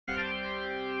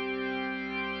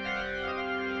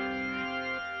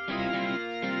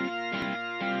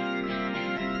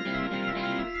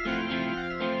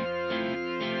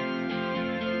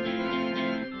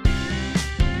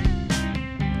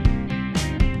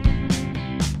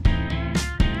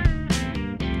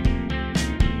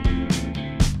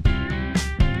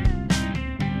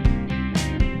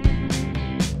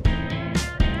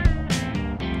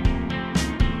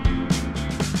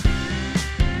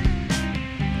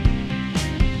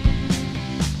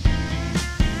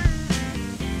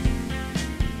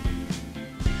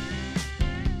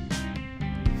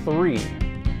3,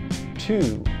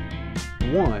 2,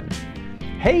 1.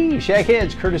 Hey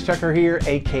Shagheads, Curtis Tucker here,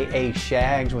 aka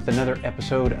Shags, with another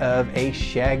episode of a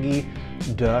Shaggy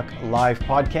Duck Live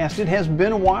podcast. It has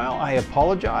been a while, I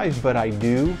apologize, but I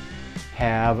do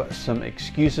have some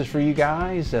excuses for you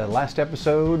guys. Last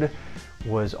episode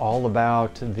was all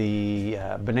about the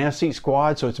Banana Seat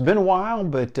Squad, so it's been a while,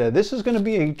 but this is going to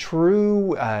be a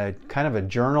true kind of a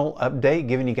journal update,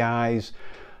 giving you guys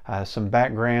some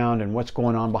background and what's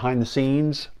going on behind the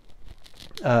scenes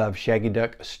of Shaggy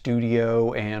Duck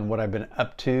Studio and what I've been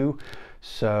up to.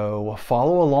 So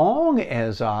follow along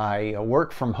as I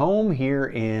work from home here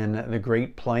in the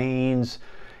Great Plains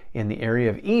in the area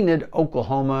of Enid,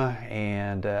 Oklahoma,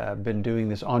 and I've been doing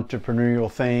this entrepreneurial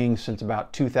thing since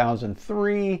about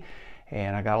 2003,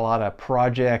 and I got a lot of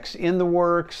projects in the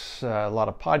works, a lot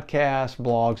of podcasts,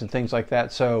 blogs, and things like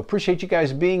that. So appreciate you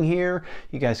guys being here.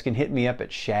 You guys can hit me up at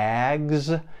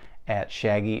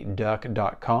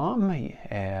shags@shaggyduck.com. We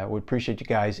appreciate you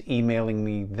guys emailing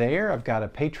me there. I've got a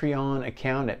Patreon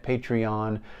account at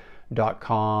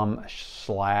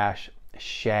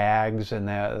patreon.com/shags, and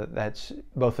that's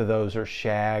both of those are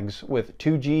Shags with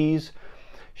 2 G's,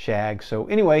 Shags. So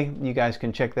anyway, you guys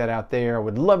can check that out there. I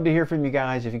would love to hear from you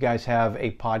guys. If you guys have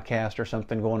a podcast or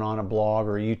something going on, a blog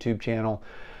or a YouTube channel,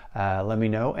 let me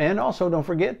know. And also don't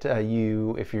forget,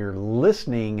 if you're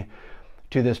listening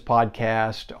to this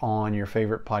podcast on your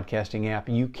favorite podcasting app,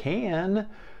 you can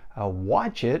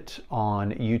watch it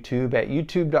on YouTube at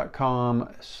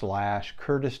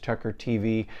youtube.com/Curtis Tucker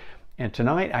TV. And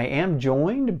tonight I am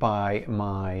joined by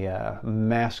my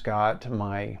mascot,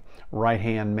 my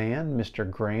right-hand man, Mr.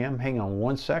 Graham. Hang on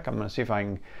one sec. I'm going to see if I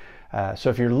can. So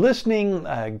if you're listening,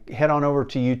 head on over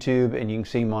to YouTube and you can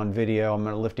see him on video. I'm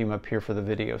going to lift him up here for the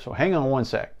video. So hang on one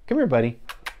sec. Come here, buddy.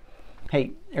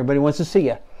 Hey, everybody wants to see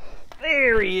you.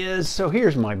 There he is. So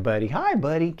here's my buddy. Hi,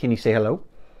 buddy. Can you say hello?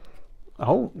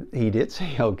 Oh, he did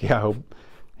say okay. I hope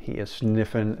he is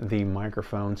sniffing the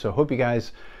microphone. So hope you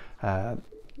guys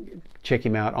check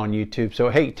him out on YouTube. So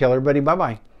hey, tell everybody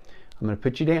bye-bye. I'm going to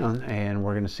put you down and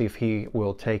we're going to see if he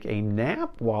will take a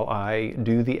nap while I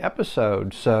do the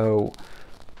episode. So,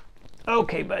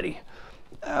 okay, buddy.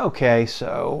 Okay,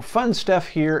 so fun stuff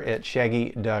here at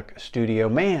Shaggy Duck Studio.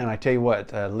 Man, I tell you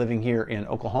what, living here in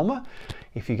Oklahoma,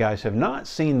 if you guys have not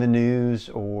seen the news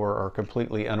or are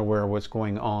completely unaware of what's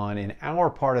going on in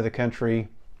our part of the country,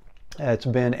 it's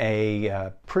been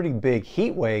a pretty big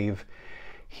heat wave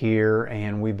here,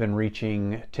 and we've been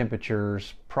reaching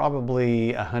temperatures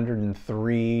probably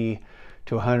 103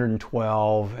 to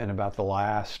 112 in about the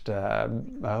last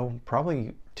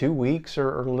probably 2 weeks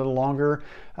or a little longer.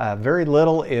 Very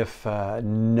little, if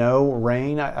no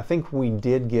rain. I think we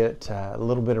did get a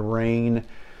little bit of rain,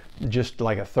 just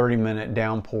like a 30-minute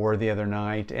downpour the other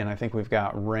night, and I think we've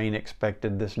got rain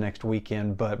expected this next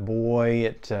weekend. But boy,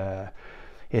 it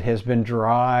has been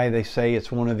dry. They say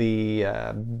it's one of the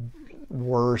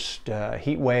worst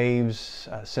heat waves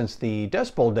since the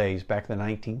Dust Bowl days back in the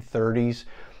 1930s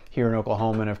here in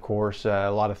Oklahoma. And of course, a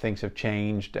lot of things have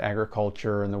changed,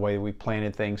 agriculture and the way we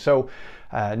planted things. So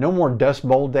no more Dust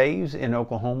Bowl days in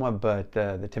Oklahoma, but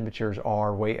the temperatures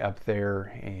are way up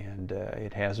there, and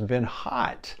it has been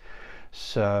hot.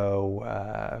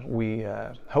 So we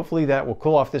hopefully that will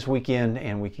cool off this weekend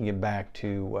and we can get back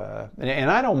to,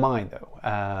 and I don't mind though.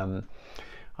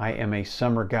 I am a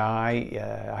summer guy.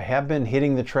 I have been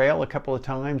hitting the trail a couple of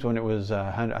times when it was,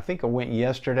 I think I went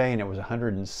yesterday and it was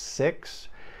 106,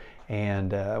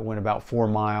 and went about 4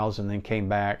 miles and then came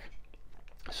back.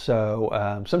 So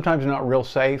sometimes not real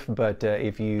safe, but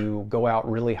if you go out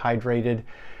really hydrated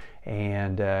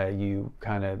and you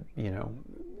kind of,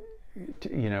 what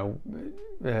do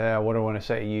I want to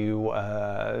say? You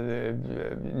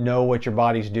know what your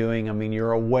body's doing. I mean,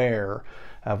 you're aware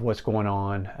of what's going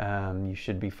on, you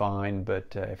should be fine.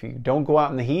 But if you don't go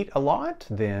out in the heat a lot,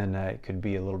 then it could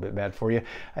be a little bit bad for you.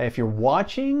 If you're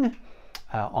watching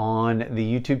on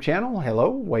the YouTube channel, hello,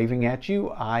 waving at you.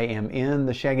 I am in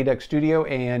the Shaggy Duck Studio,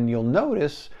 and you'll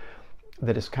notice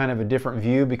that it's kind of a different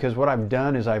view because what I've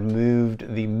done is I've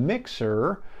moved the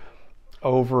mixer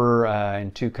over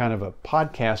into kind of a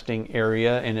podcasting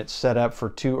area, and it's set up for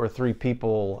 2 or 3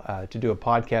 people to do a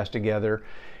podcast together.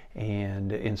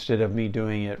 And instead of me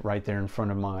doing it right there in front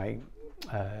of my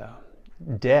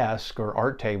desk or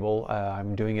art table,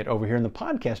 I'm doing it over here in the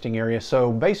podcasting area.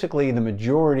 So basically the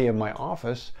majority of my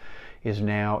office is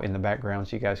now in the background,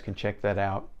 so you guys can check that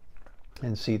out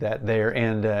and see that there.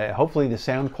 And hopefully the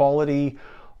sound quality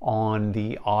on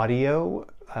the audio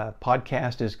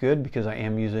podcast is good, because I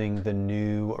am using the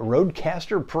new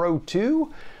Rodecaster Pro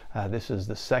 2. This is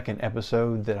the second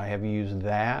episode that I have used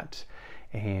that.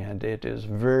 and it is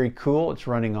very cool. It's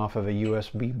running off of a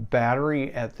USB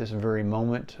battery at this very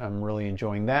moment. I'm really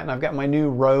enjoying that, and I've got my new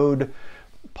Rode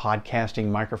podcasting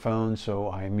microphone,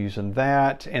 so I'm using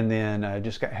that, and then I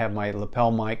just have my lapel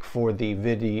mic for the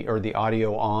video or the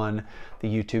audio on the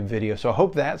YouTube video. So I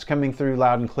hope that's coming through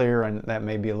loud and clear, and that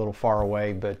may be a little far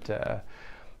away, but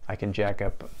I can jack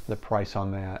up the price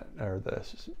on that, or the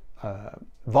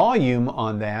volume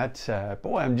on that.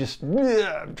 Boy, I'm just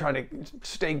trying to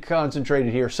stay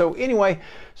concentrated here. So anyway,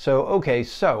 okay,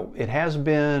 so it has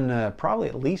been probably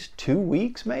at least 2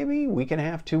 weeks, maybe week and a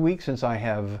half, 2 weeks since I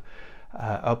have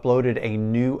uploaded a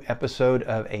new episode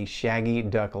of A Shaggy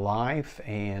Duck Life,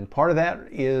 and part of that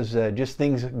is just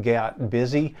things got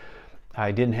busy.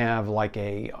 I didn't have like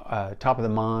a top of the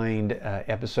mind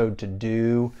episode to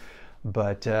do,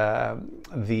 but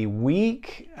the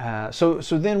week, so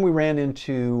then we ran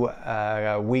into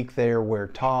a week there where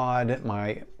Todd,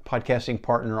 my podcasting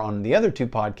partner on the other two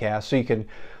podcasts, so you can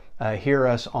hear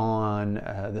us on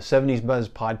the 70s Buzz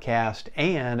podcast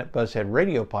and Buzzhead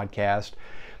Radio podcast.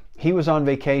 He was on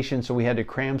vacation, so we had to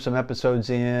cram some episodes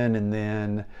in, and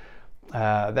then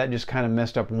that just kind of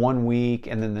messed up 1 week,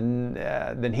 and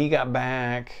then he got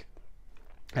back.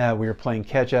 We were playing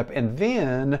catch up, and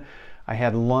then I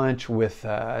had lunch with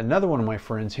another one of my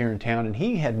friends here in town, and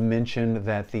he had mentioned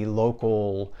that the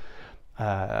local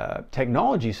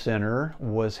technology center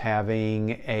was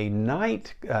having a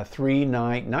night,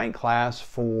 3-night night class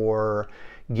for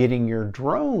getting your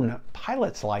drone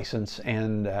pilot's license.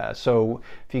 And so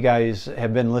if you guys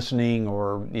have been listening,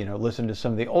 or listened to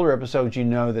some of the older episodes, you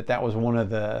know that that was one of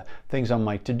the things on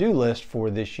my to-do list for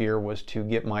this year, was to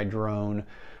get my drone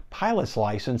pilot's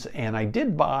license. And I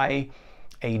did buy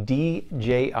a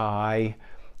DJI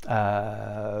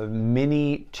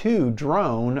Mini 2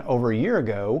 drone over a year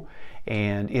ago,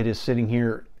 and it is sitting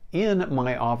here in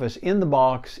my office in the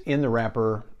box, in the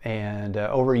wrapper, and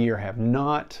over a year have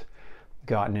not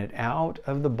gotten it out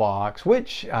of the box,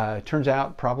 which turns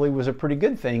out probably was a pretty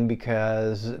good thing,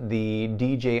 because the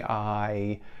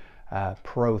DJI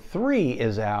Pro 3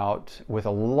 is out with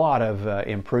a lot of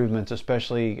improvements,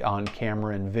 especially on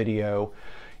camera and video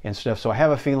and stuff. So I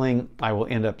have a feeling I will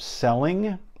end up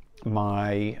selling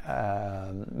my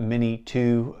Mini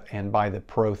 2 and buy the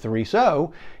Pro 3.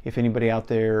 So if anybody out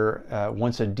there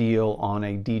wants a deal on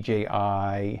a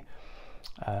DJI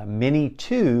Mini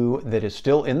 2 that is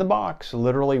still in the box,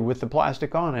 literally with the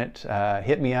plastic on it,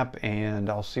 hit me up,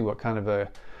 and I'll see what kind of a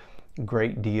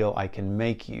great deal I can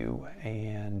make you.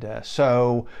 And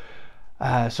so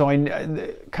I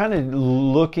kind of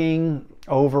looking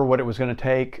over what it was going to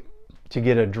take to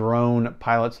get a drone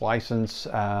pilot's license.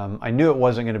 I knew it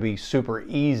wasn't going to be super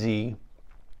easy,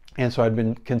 and so I'd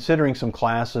been considering some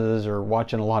classes or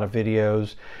watching a lot of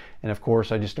videos, and of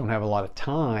course I just don't have a lot of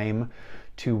time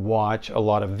to watch a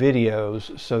lot of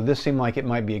videos, so this seemed like it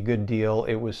might be a good deal.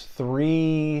 It was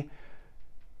 3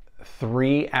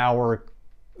 3-hour,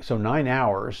 so 9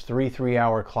 hours, 3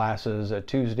 3-hour classes, a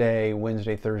Tuesday,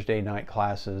 Wednesday, Thursday night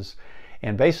classes.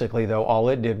 And basically, though, all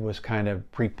it did was kind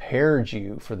of prepared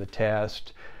you for the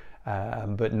test,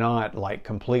 but not like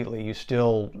completely. You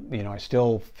still, I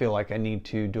still feel like I need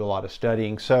to do a lot of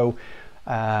studying. So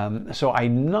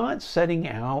I'm not setting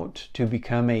out to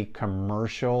become a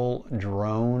commercial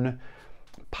drone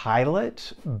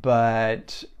pilot,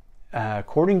 but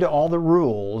according to all the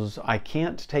rules, I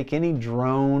can't take any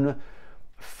drone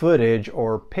footage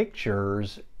or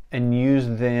pictures and use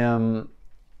them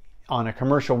on a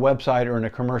commercial website or in a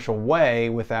commercial way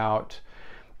without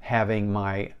having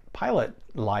my pilot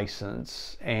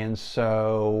license. And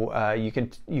so you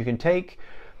can take,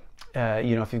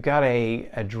 if you've got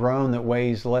a drone that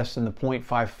weighs less than the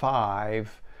 0.55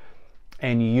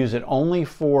 and you use it only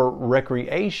for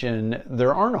recreation,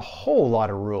 there aren't a whole lot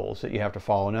of rules that you have to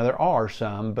follow. Now there are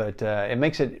some, but it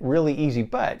makes it really easy.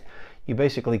 But you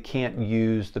basically can't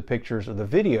use the pictures or the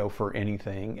video for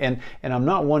anything. And I'm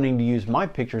not wanting to use my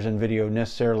pictures and video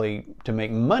necessarily to make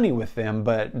money with them,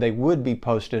 but they would be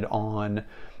posted on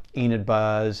Enid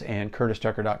Buzz and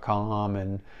CurtisTucker.com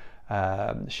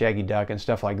and Shaggy Duck and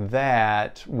stuff like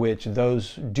that, which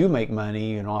those do make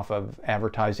money off of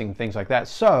advertising, things like that.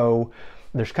 So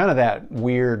there's kind of that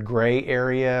weird gray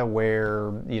area where,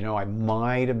 I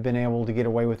might have been able to get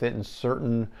away with it in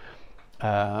certain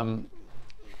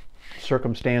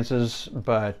circumstances,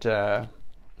 but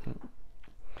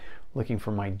looking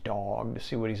for my dog to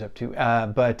see what he's up to.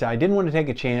 But I didn't want to take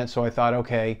a chance, so I thought,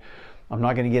 okay, I'm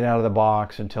not going to get out of the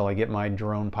box until I get my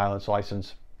drone pilot's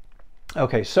license.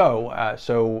 Okay, so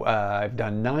I've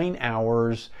done 9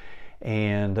 hours,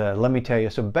 And let me tell you,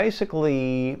 so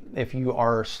basically, if you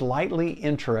are slightly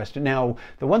interested, now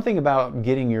the one thing about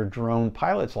getting your drone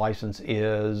pilot's license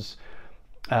is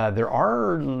there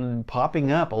are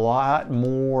popping up a lot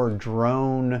more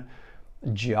drone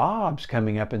jobs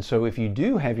coming up, and so if you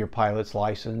do have your pilot's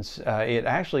license, it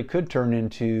actually could turn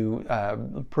into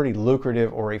pretty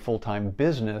lucrative or a full-time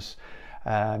business.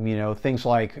 You know, things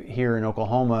like here in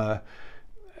Oklahoma,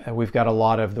 we've got a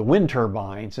lot of the wind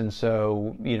turbines, and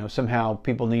so, you know, somehow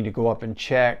people need to go up and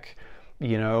check,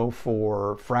 you know,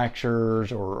 for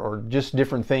fractures or just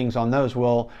different things on those.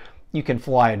 Well, you can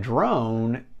fly a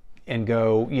drone and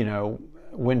go, you know,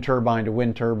 wind turbine to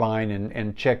wind turbine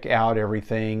and check out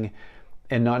everything,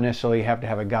 and not necessarily have to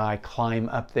have a guy climb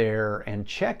up there and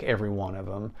check every one of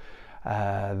them.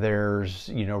 There's,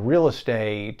 you know, real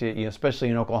estate, you know, especially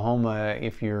in Oklahoma,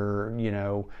 if you're, you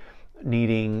know,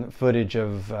 needing footage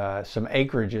of some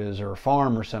acreages or a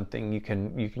farm or something, you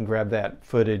can grab that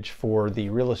footage for the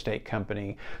real estate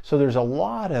company. So there's a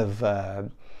lot of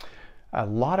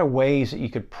ways that you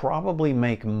could probably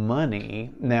make money.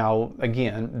 Now,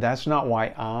 again, that's not why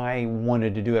I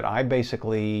wanted to do it. I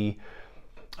basically,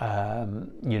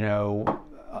 you know,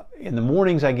 in the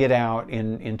mornings I get out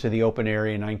into the open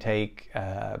area and I take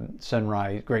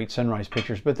great sunrise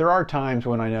pictures, but there are times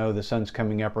when I know the sun's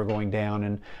coming up or going down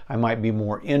and I might be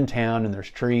more in town and there's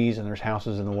trees and there's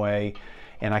houses in the way,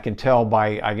 and I can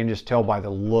just tell by the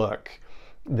look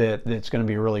that it's going to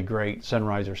be a really great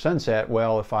sunrise or sunset.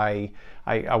 Well, if I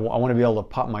want to be able to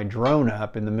pop my drone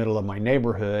up in the middle of my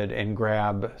neighborhood and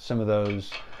grab some of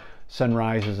those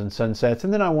sunrises and sunsets,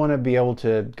 and then I want to be able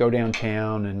to go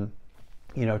downtown and,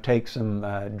 you know, take some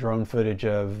drone footage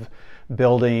of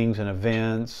buildings and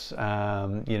events,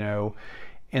 you know,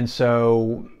 and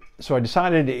so I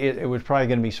decided it was probably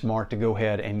going to be smart to go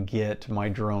ahead and get my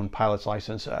drone pilot's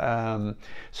license.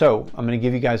 So I'm going to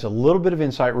give you guys a little bit of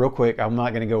insight real quick. I'm not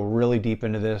going to go really deep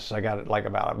into this. I got like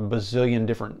about a bazillion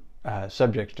different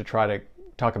subjects to try to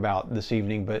talk about this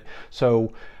evening, but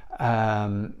so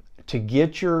to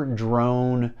get your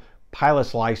drone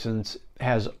pilot's license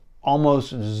has almost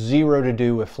zero to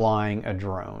do with flying a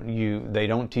drone. They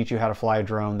don't teach you how to fly a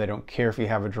drone. They don't care if you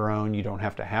have a drone. You don't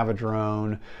have to have a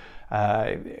drone.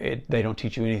 They don't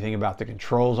teach you anything about the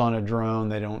controls on a drone.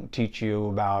 They don't teach you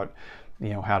about, you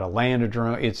know, how to land a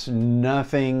drone. It's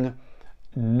nothing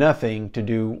to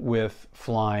do with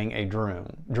flying a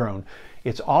drone.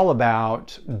 It's all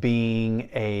about being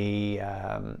a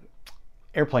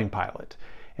airplane pilot.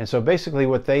 And so basically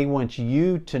what they want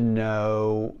you to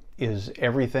know is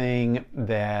everything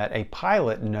that a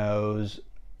pilot knows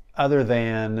other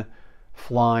than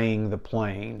flying the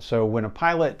plane. So when a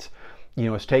pilot, you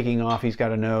know, is taking off, he's got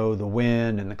to know the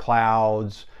wind and the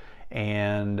clouds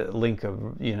and length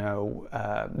of, you know,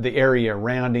 the area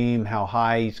around him, how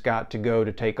high he's got to go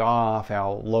to take off,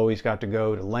 how low he's got to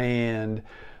go to land,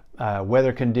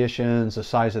 weather conditions, the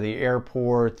size of the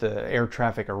airport, the air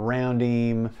traffic around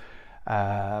him,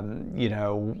 you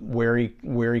know, where he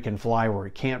can fly, where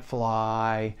he can't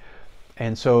fly.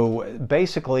 And so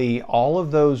basically all of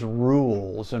those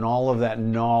rules and all of that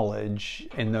knowledge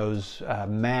and those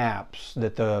maps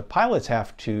that the pilots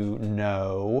have to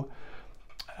know,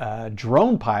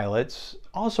 drone pilots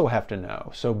also have to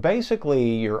know. So basically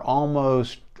you're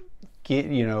almost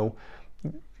getting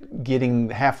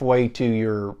halfway to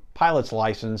your pilot's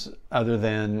license, other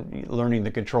than learning the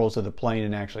controls of the plane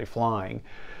and actually flying.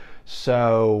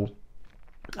 So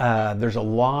there's a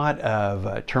lot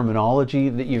of terminology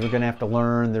that you're going to have to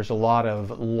learn. There's a lot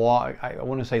of I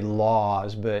want to say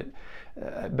laws, but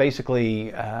basically,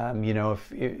 you know,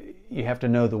 if you have to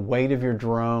know the weight of your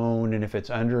drone, and if it's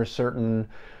under a certain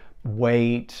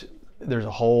weight, there's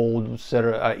a whole set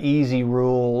of easy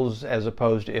rules, as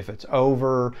opposed to if it's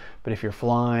over. But if you're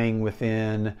flying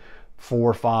within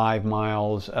 4 or 5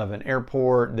 miles of an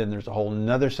airport, then there's a whole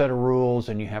nother set of rules,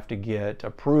 and you have to get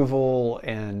approval.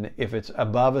 And if it's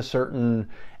above a certain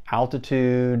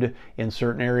altitude in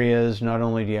certain areas, not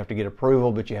only do you have to get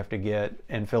approval, but you have to get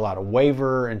and fill out a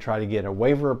waiver and try to get a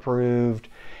waiver approved.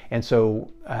 And so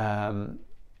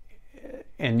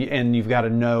and you've got to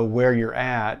know where you're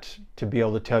at to be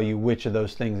able to tell you which of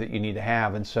those things that you need to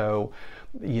have. And so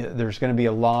there's going to be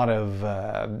a lot of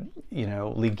you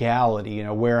know, legality. You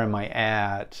know, where am I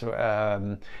at?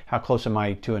 How close am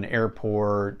I to an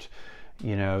airport?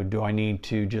 You know, do I need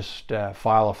to just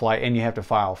file a flight? And you have to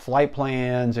file flight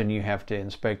plans, and you have to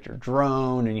inspect your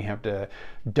drone, and you have to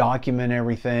document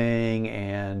everything.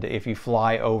 And if you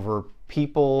fly over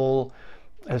people,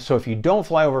 so if you don't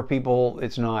fly over people,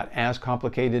 it's not as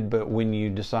complicated. But when you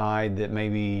decide that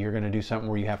maybe you're going to do something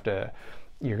where you have to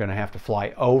You're going to have to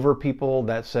fly over people.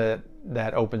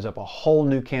 That opens up a whole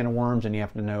new can of worms, and you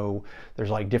have to know there's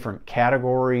like different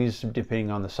categories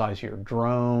depending on the size of your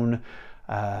drone.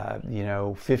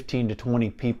 15 to 20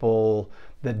 people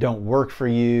that don't work for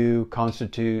you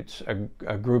constitutes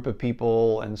a group of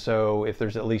people, and so if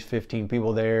there's at least 15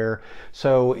 people there,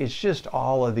 so it's just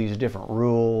all of these different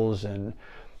rules and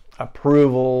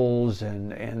approvals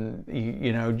and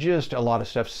just a lot of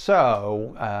stuff.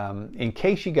 So in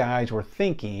case you guys were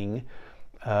thinking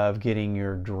of getting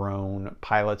your drone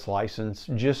pilot's license,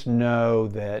 just know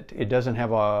that it doesn't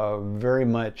have a very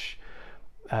much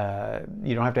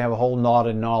you don't have to have a whole lot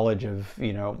of knowledge of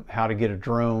how to get a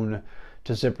drone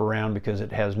to zip around, because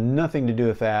it has nothing to do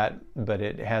with that, but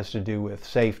it has to do with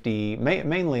safety,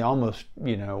 mainly. Almost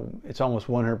it's almost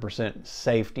 100%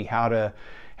 safety, how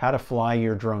to fly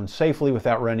your drone safely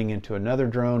without running into another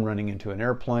drone, running into an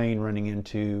airplane, running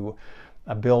into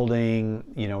a building.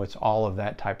 It's all of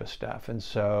that type of stuff. And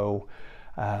so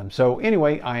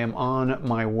anyway, I am on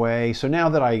my way. So now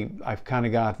that I've kind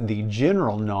of got the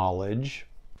general knowledge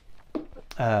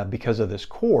because of this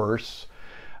course,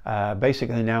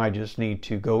 basically now I just need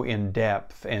to go in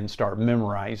depth and start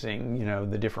memorizing,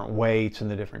 the different weights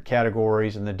and the different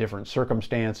categories and the different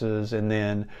circumstances. And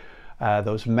then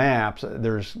those maps,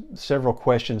 there's several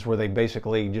questions where they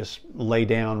basically just lay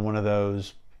down one of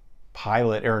those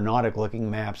pilot aeronautic looking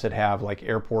maps that have like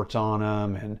airports on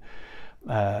them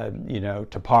and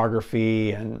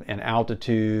topography and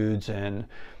altitudes and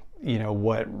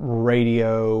what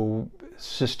radio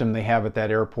system they have at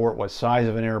that airport, what size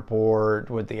of an airport,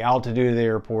 what the altitude of the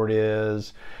airport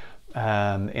is,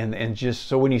 and just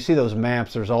so when you see those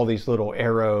maps, there's all these little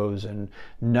arrows and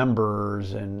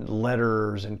numbers and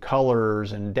letters and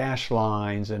colors and dash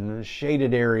lines and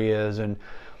shaded areas, and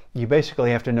you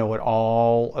basically have to know what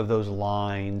all of those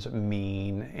lines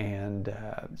mean. And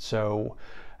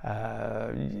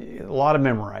a lot of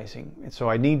memorizing. And so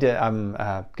I need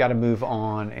to, got to move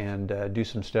on and do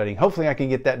some studying. Hopefully I can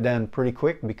get that done pretty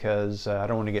quick, because I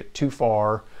don't want to get too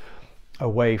far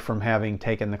away from having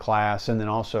taken the class. And then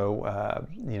also,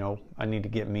 I need to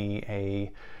get me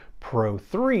a Pro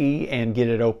 3 and get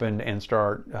it opened and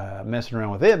start messing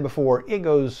around with it before it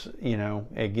goes,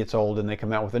 it gets old and they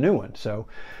come out with a new one. So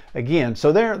again,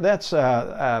 that's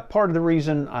part of the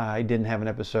reason I didn't have an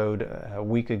episode a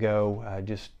week ago,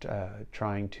 just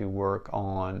trying to work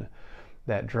on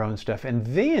that drone stuff. And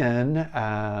then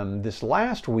this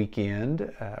last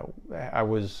weekend,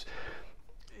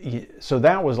 so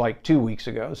that was like 2 weeks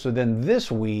ago. So then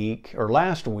this week, or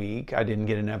last week, I didn't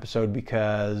get an episode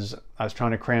because I was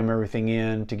trying to cram everything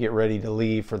in to get ready to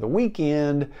leave for the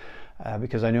weekend,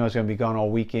 because I knew I was going to be gone all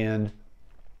weekend.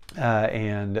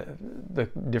 And the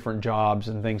different jobs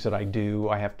and things that I do,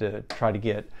 I have to try to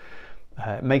get,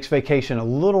 it makes vacation a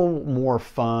little more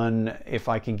fun if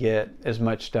I can get as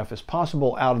much stuff as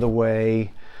possible out of the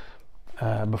way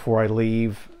before I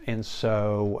leave. And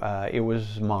so it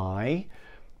was my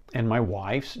and my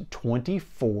wife's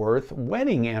 24th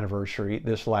wedding anniversary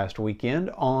this last weekend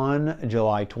on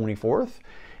July 24th.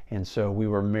 And so we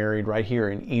were married right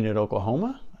here in Enid,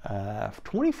 Oklahoma,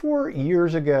 24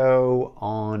 years ago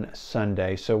on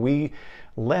Sunday. So we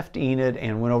left Enid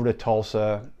and went over to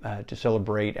Tulsa to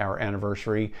celebrate our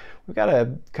anniversary. We've got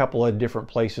a couple of different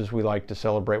places we like to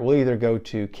celebrate. We'll either go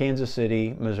to Kansas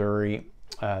City, Missouri,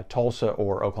 Tulsa,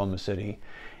 or Oklahoma City.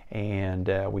 And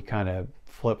we kind of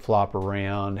flip-flop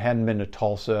around. Hadn't been to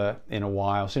Tulsa in a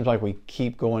while. Seems like we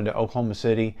keep going to Oklahoma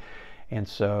City. And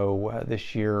so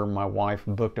this year my wife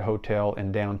booked a hotel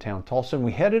in downtown Tulsa, and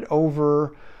we headed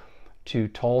over to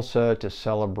Tulsa to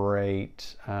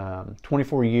celebrate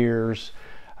 24 years.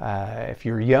 If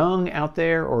you're young out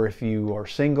there, or if you are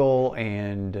single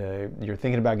and you're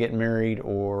thinking about getting married,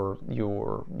 or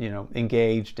you're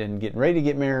engaged and getting ready to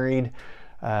get married,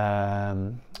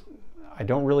 I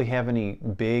don't really have any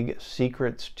big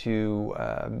secrets to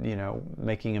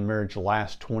making a marriage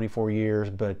last 24 years,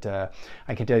 but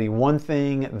I can tell you one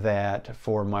thing, that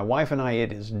for my wife and I,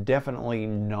 it is definitely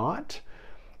not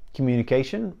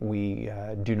communication. We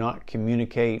do not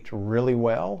communicate really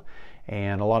well,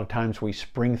 and a lot of times we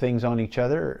spring things on each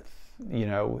other,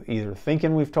 either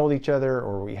thinking we've told each other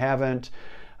or we haven't.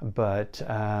 But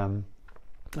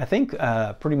I think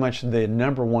pretty much the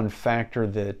number one factor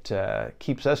that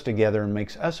keeps us together and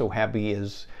makes us so happy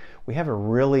is we have a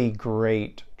really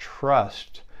great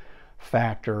trust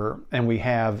factor, and we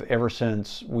have ever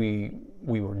since we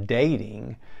were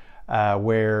dating,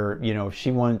 where if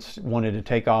she once wanted to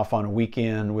take off on a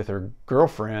weekend with her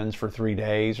girlfriends for 3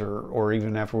 days, or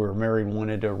even after we were married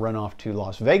wanted to run off to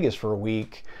Las Vegas for a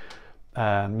week,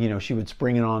 you know, she would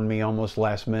spring it on me almost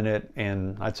last minute,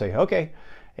 and I'd say, okay.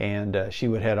 And she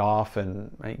would head off, and,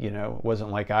 you know, it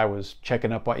wasn't like I was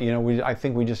checking up on, you know, I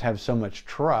think we just have so much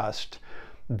trust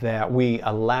that we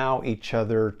allow each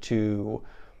other to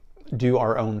do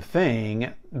our own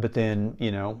thing. But then,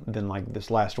 you know, then like this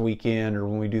last weekend, or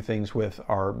when we do things with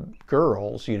our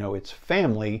girls, you know, it's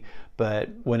family, but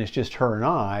when it's just her and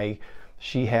I,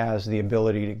 she has the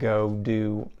ability to go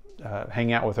do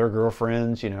hang out with her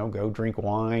girlfriends, you know, go drink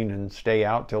wine and stay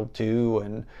out till 2.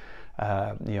 And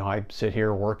you know, I sit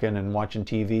here working and watching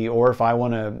TV, or if I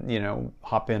want to, you know,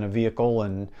 hop in a vehicle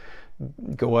and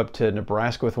go up to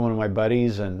Nebraska with one of my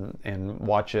buddies and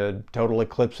watch a total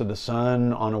eclipse of the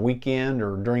sun on a weekend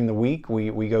or during the week,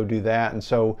 we go do that. And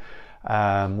so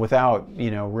without,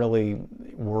 you know, really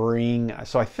worrying.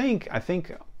 So I think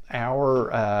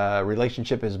our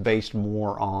relationship is based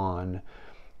more on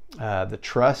the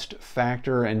trust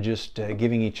factor, and just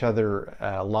giving each other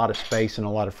a lot of space and a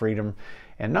lot of freedom,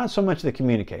 and not so much the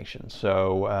communication.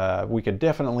 So we could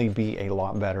definitely be a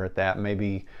lot better at that.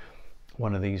 Maybe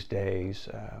one of these days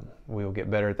we'll get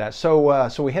better at that. So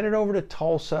so we headed over to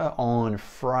Tulsa on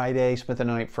Friday, spent the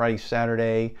night Friday,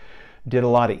 Saturday, did a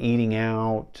lot of eating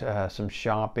out, some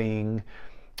shopping.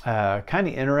 Kind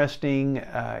of interesting,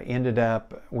 ended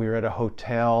up, we were at a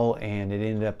hotel, and it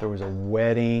ended up there was a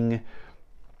wedding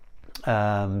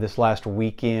this last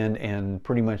weekend, and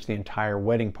pretty much the entire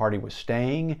wedding party was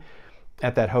staying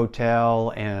at that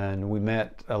hotel. And we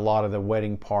met a lot of the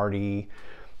wedding party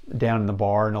down in the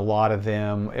bar, and a lot of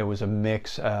them, it was a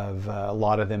mix of a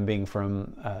lot of them being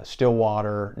from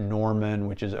Stillwater, Norman,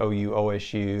 which is OU,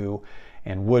 OSU,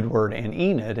 and Woodward and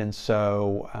Enid. And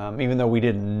so even though we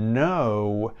didn't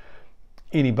know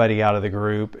anybody out of the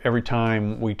group, every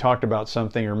time we talked about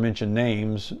something or mentioned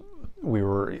names,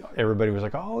 everybody was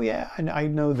like, oh yeah, I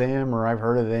know them, or I've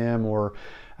heard of them. Or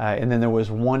and then there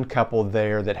was one couple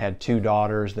there that had 2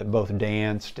 daughters that both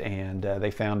danced, and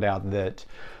they found out that,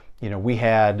 you know,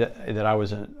 that I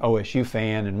was an OSU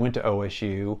fan and went to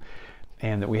OSU,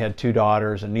 and that we had 2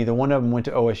 daughters, and neither one of them went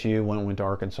to OSU. One went to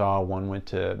Arkansas, one went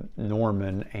to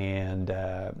Norman. And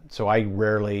so I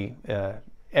rarely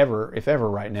ever, if ever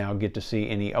right now, get to see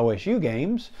any OSU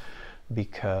games,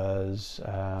 because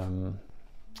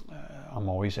I'm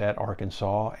always at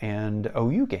Arkansas and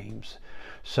OU games.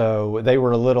 So they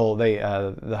were a little,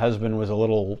 the husband was a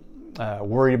little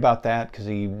worried about that, because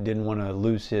he didn't want to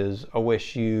lose his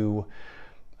OSU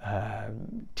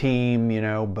team, you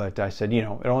know. But I said, you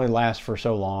know, it only lasts for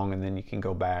so long, and then you can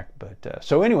go back. But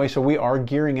so anyway, so we are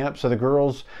gearing up. So the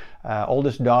girls,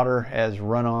 oldest daughter has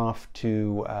run off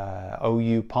to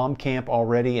OU Palm Camp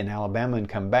already in Alabama and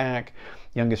come back.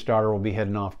 Youngest daughter will be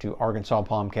heading off to Arkansas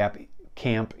Palm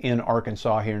Camp in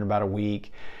Arkansas here in about a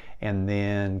week. And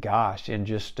then, gosh, in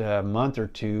just a month or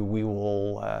 2, we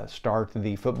will start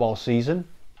the football season.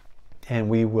 And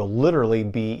we will literally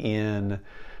be in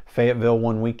Fayetteville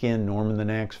one weekend, Norman the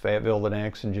next, Fayetteville the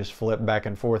next, and just flip back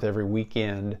and forth every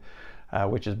weekend,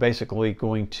 which is basically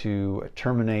going to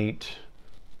terminate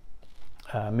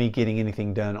me getting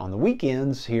anything done on the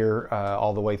weekends here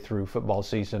all the way through football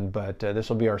season. But this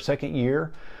will be our 2nd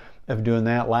year of doing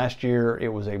that. Last year it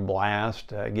was a blast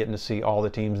getting to see all the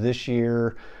teams. This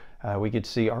year we could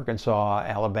see Arkansas,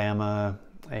 Alabama,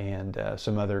 and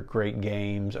some other great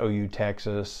games, OU,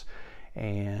 Texas.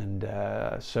 And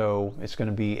so it's going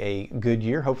to be a good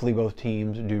year. Hopefully both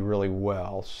teams do really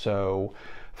well. So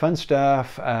fun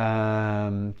stuff.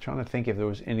 Trying to think if there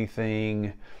was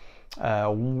anything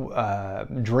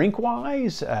drink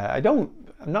wise. I'm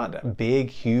not a big,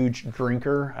 huge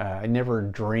drinker. I never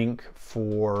drink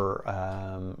for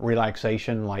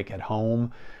relaxation, like at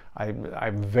home.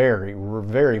 I very,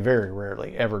 very, very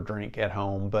rarely ever drink at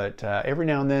home, but every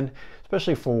now and then,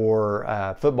 especially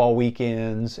for football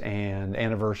weekends and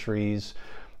anniversaries,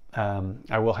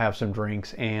 I will have some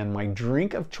drinks. And my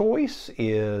drink of choice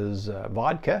is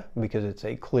vodka, because it's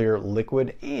a clear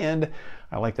liquid, and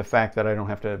I like the fact that I don't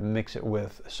have to mix it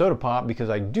with soda pop, because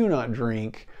I do not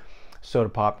drink soda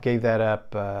pop. Gave that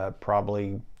up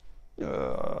probably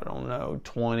I don't know,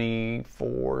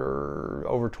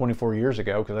 over 24 years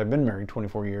ago, because I've been married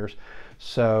 24 years.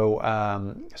 So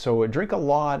so I drink a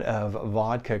lot of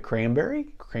vodka cranberry.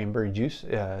 Cranberry juice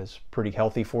is pretty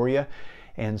healthy for you.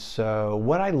 And so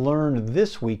what I learned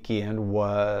this weekend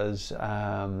was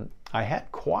I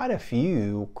had quite a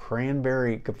few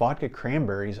vodka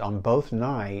cranberries on both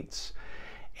nights,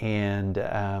 and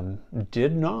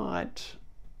did not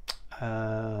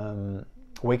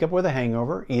wake up with a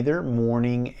hangover either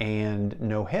morning, and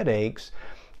no headaches.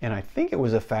 And I think it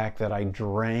was the fact that I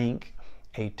drank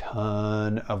a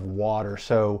ton of water.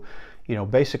 So, you know,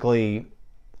 basically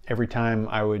every time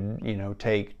I would, you know,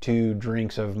 take 2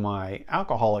 drinks of my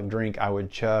alcoholic drink, I would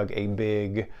chug a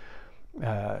big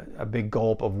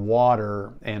gulp of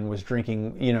water and was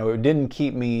drinking. You know, it didn't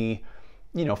keep me,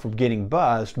 you know, from getting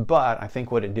buzzed, but I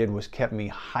think what it did was kept me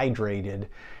hydrated.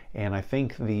 And I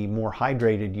think the more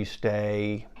hydrated you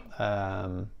stay,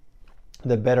 the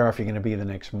better off you're going to be the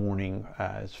next morning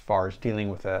as far as dealing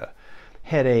with a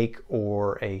headache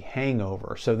or a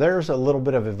hangover. So there's a little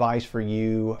bit of advice for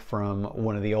you from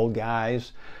one of the old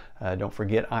guys. Don't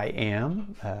forget I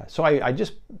am. So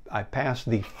I passed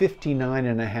the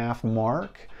 59.5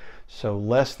 mark. So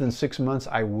less than 6 months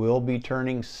I will be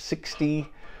turning 60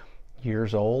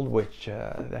 years old, which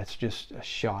that's just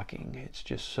shocking. It's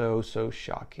just so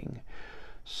shocking.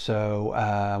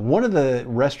 So one of the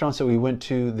restaurants that we went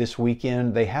to this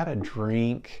weekend, they had a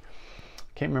drink.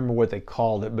 Can't remember what they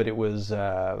called it, but it was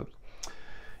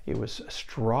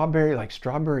strawberry, like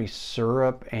strawberry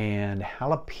syrup and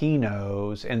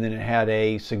jalapenos, and then it had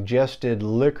a suggested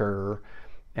liquor,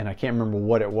 and I can't remember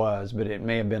what it was, but it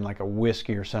may have been like a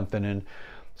whiskey or something. And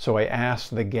so I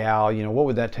asked the gal, you know, what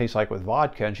would that taste like with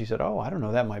vodka? And she said, oh, I don't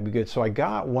know, that might be good. So I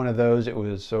got one of those. It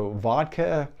was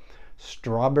vodka,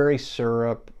 strawberry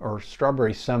syrup, or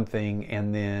strawberry something,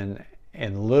 and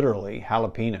literally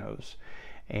jalapenos.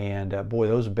 And boy,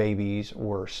 those babies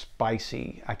were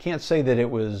spicy. I can't say that it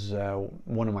was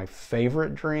one of my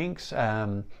favorite drinks.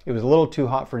 It was a little too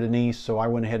hot for Denise, so I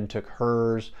went ahead and took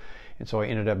hers. And so I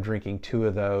ended up drinking 2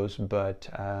 of those. But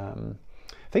I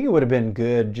think it would have been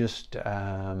good just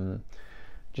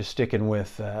sticking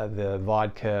with the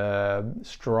vodka,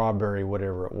 strawberry,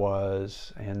 whatever it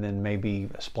was, and then maybe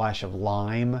a splash of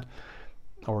lime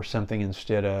or something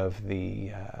instead of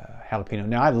the jalapeno.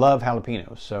 Now, I love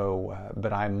jalapenos, so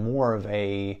but I'm more of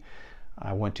I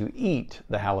want to eat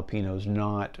the jalapenos,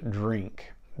 not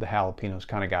drink the jalapenos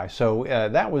kind of guy. So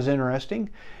that was interesting.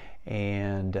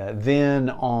 And then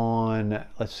on,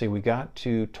 let's see, we got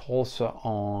to Tulsa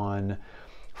on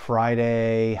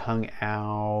Friday, hung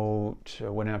out,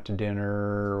 went out to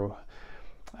dinner,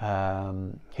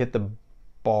 hit the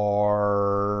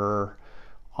bar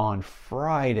on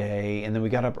Friday, and then we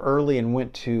got up early and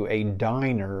went to a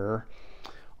diner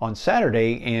on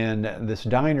Saturday. And this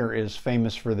diner is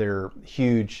famous for their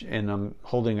huge, and I'm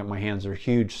holding up my hands, they're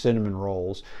huge cinnamon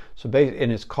rolls. So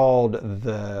and it's called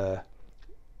the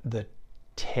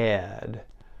Ted.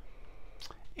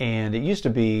 And it used to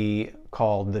be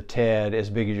called the Ted, as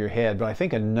big as your head, but I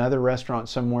think another restaurant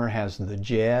somewhere has the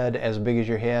Jed, as big as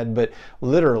your head. But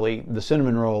literally, the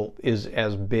cinnamon roll is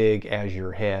as big as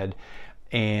your head,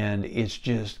 and it's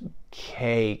just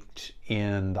caked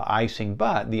in the icing.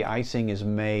 But the icing is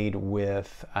made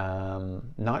with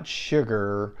not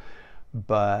sugar,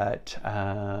 but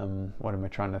what am I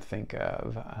trying to think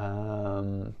of?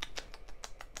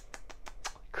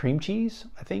 Cream cheese,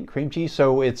 I think, cream cheese.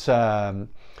 So it's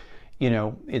you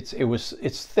know,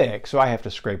 it's thick, so I have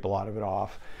to scrape a lot of it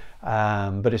off.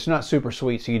 But it's not super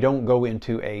sweet, so you don't go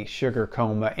into a sugar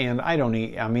coma. And I don't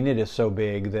eat, I mean, it is so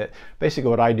big that basically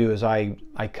what I do is I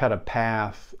cut a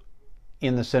path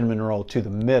in the cinnamon roll to the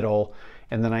middle,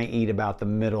 and then I eat about the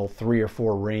middle 3 or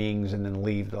 4 rings, and then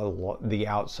leave the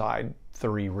outside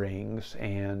 3 rings,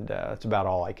 and that's about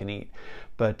all I can eat.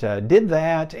 But did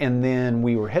that, and then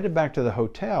we were headed back to the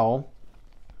hotel,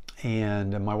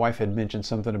 and my wife had mentioned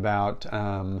something about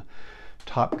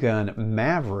Top Gun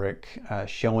Maverick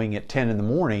showing at 10 in the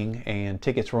morning, and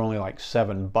tickets were only like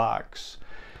 $7.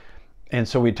 And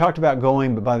so we talked about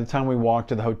going, but by the time we walked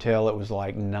to the hotel, it was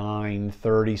like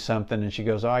 9:30 something. And she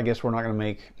goes, oh, I guess we're not going to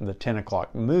make the 10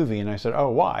 o'clock movie. And I said, oh,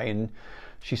 why? And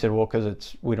she said, well,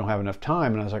 because we don't have enough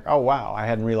time. And I was like, oh, wow, I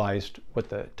hadn't realized what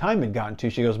the time had gotten to.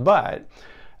 She goes, but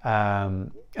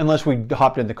unless we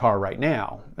hopped in the car right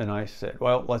now. And I said,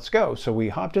 well, let's go. So we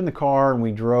hopped in the car and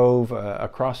we drove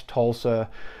across Tulsa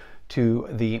to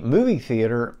the movie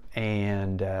theater,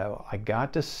 and I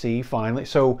got to see finally.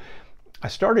 So I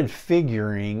started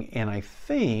figuring, and I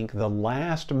think the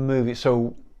last movie,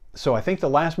 so I think the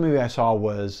last movie I saw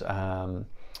was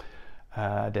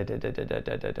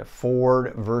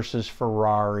Ford versus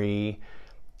Ferrari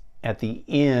at the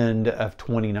end of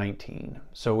 2019.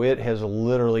 So it has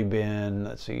literally been,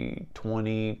 let's see,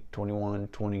 20, 21,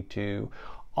 22,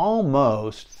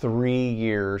 almost 3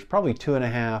 years, probably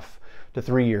 2.5 to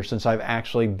 3 years since I've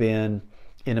actually been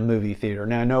in a movie theater.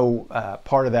 Now I know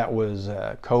part of that was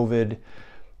COVID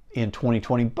in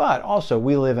 2020, but also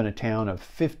we live in a town of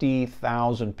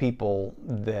 50,000 people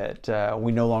that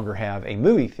we no longer have a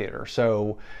movie theater.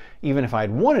 So even if I'd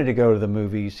wanted to go to the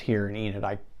movies here in Enid,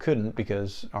 I couldn't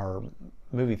because our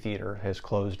movie theater has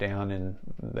closed down and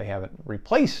they haven't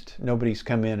replaced, nobody's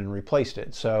come in and replaced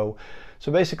it. So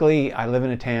basically I live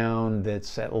in a town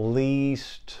that's at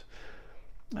least,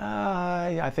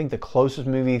 I think the closest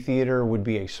movie theater would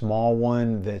be a small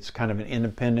one that's kind of an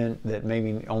independent that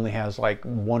maybe only has like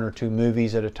 1 or 2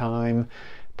 movies at a time,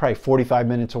 probably 45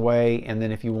 minutes away. And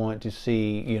then if you want to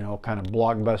see, you know, kind of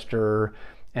blockbuster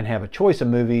and have a choice of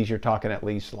movies, you're talking at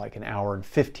least like an hour and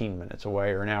 15 minutes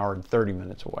away or an hour and 30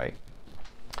 minutes away.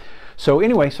 So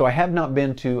anyway, so I have not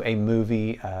been to a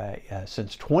movie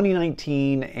since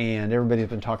 2019, and everybody's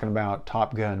been talking about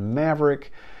Top Gun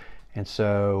Maverick. And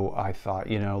so I thought,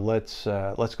 you know, let's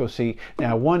go see.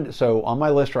 Now, so on my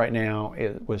list right now,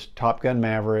 it was Top Gun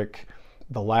Maverick,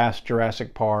 the last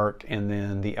Jurassic Park, and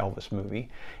then the Elvis movie.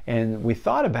 And we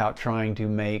thought about trying to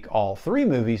make all 3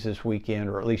 movies this weekend,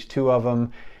 or at least 2 of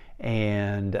them.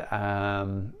 And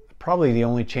probably the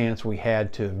only chance we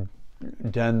had to have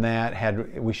done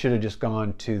that, we should have just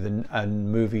gone to a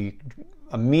movie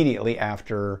immediately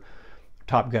after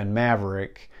Top Gun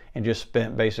Maverick and just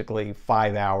spent basically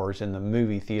 5 hours in the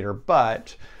movie theater.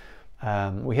 But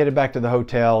we headed back to the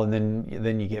hotel, and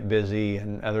then you get busy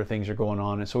and other things are going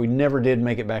on, and so we never did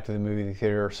make it back to the movie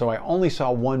theater. So I only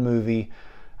saw 1 movie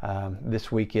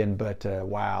this weekend. But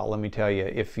wow, let me tell you,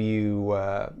 if you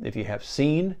have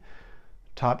seen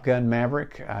Top Gun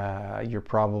Maverick, you're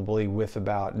probably with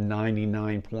about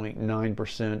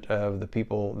 99.9% of the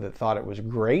people that thought it was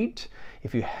great.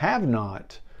 If you have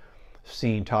not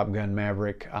seen Top Gun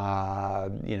Maverick,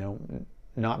 you know,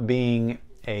 not being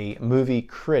a movie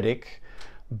critic,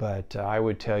 but I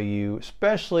would tell you,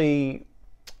 especially,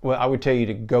 well, I would tell you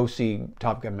to go see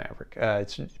Top Gun Maverick.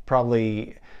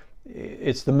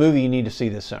 It's the movie you need to see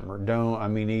this summer. I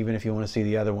mean, even if you want to see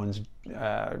the other ones,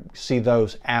 see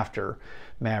those after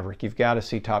Maverick. You've got to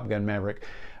see Top Gun Maverick.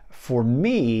 For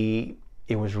me,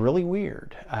 it was really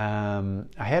weird. I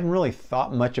hadn't really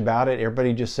thought much about it.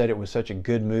 Everybody just said it was such a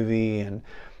good movie, and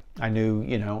I knew,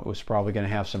 you know, it was probably going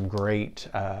to have some great,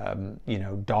 you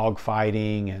know, dog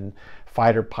fighting and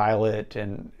fighter pilot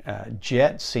and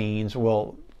jet scenes.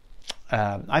 Well,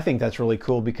 I think that's really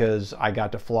cool because I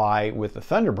got to fly with the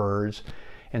Thunderbirds,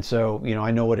 and so, you know,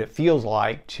 I know what it feels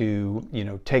like to, you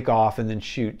know, take off and then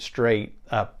shoot straight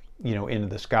up, you know, into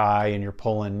the sky, and you're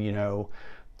pulling, you know,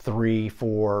 3,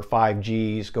 4, 5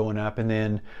 Gs going up, and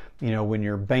then, you know, when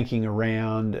you're banking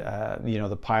around, you know,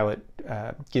 the pilot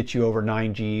gets you over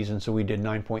 9 Gs, and so we did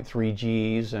 9.3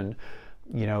 Gs, and,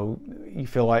 you know, you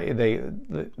feel like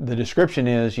the description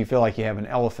is you feel like you have an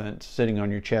elephant sitting on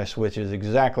your chest, which is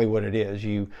exactly what it is.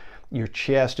 Your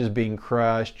chest is being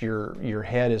crushed, your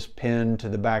head is pinned to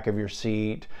the back of your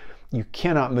seat. You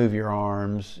cannot move your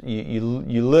arms. You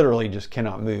literally just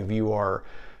cannot move. You are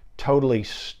totally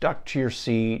stuck to your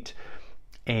seat,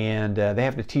 and they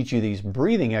have to teach you these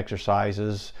breathing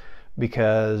exercises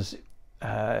because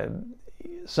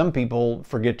some people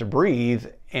forget to breathe,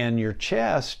 and your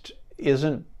chest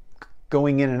isn't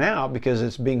going in and out because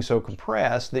it's being so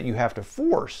compressed that you have to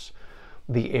force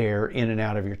the air in and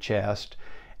out of your chest,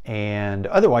 and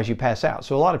otherwise you pass out.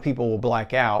 So a lot of people will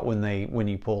black out when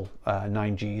you pull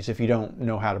 9 Gs if you don't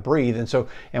know how to breathe.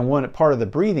 And one part of the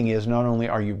breathing is not only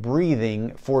are you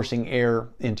breathing, forcing air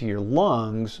into your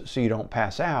lungs so you don't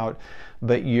pass out,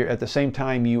 but you're at the same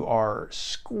time you are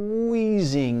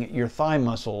squeezing your thigh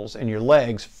muscles and your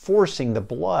legs, forcing the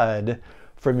blood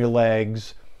from your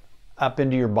legs up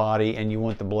into your body, and you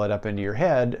want the blood up into your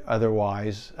head.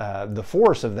 Otherwise, the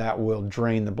force of that will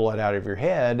drain the blood out of your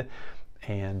head,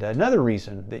 and another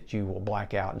reason that you will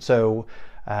black out. And so,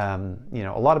 you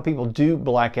know, a lot of people do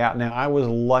black out. Now, I was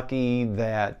lucky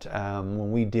that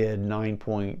when we did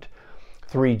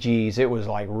 9.3 Gs, it was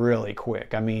like really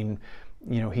quick. I mean,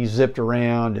 you know, he zipped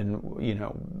around, and, you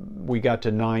know, we got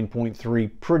to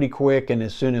 9.3 pretty quick, and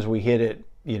as soon as we hit it,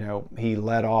 you know, he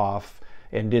let off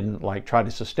and didn't like try to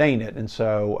sustain it. And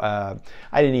so I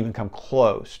didn't even come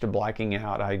close to blacking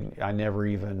out. I never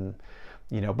even,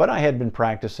 you know, but I had been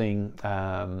practicing,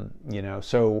 you know,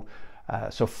 so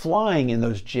flying in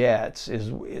those jets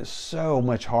is so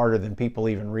much harder than people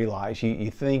even realize.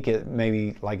 You think it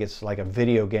maybe like it's like a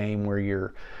video game where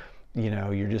you're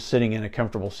just sitting in a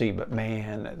comfortable seat, but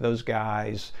man, those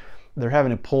guys, they're having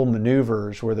to pull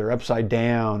maneuvers where they're upside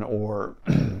down, or,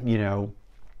 you know,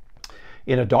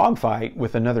 in a dogfight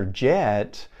with another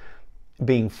jet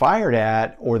being fired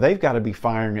at, or they've got to be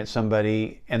firing at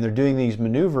somebody, and they're doing these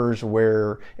maneuvers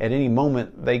where at any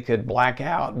moment they could black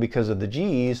out because of the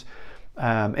Gs.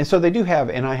 And so they do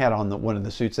have, and I had on one of the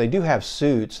suits, they do have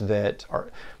suits that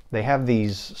they have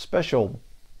these special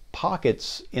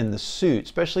pockets in the suit,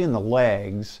 especially in the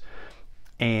legs,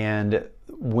 and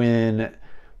when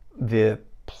the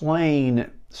plane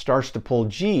starts to pull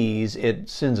G's, it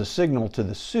sends a signal to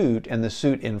the suit, and the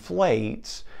suit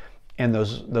inflates, and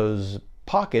those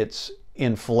pockets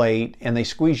inflate, and they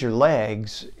squeeze your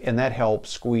legs, and that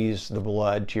helps squeeze the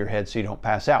blood to your head so you don't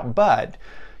pass out. But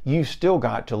you still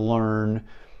got to learn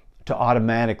to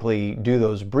automatically do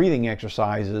those breathing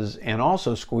exercises and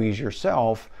also squeeze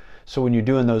yourself, so when you're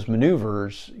doing those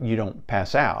maneuvers, you don't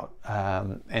pass out.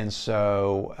 And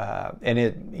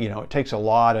it, it takes a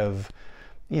lot of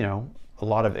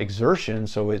exertion.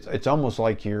 So it's almost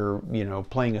like you're,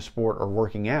 playing a sport or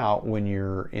working out when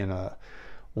you're in a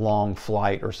long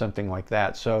flight or something like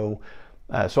that. So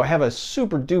I have a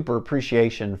super duper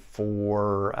appreciation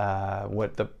for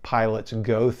what the pilots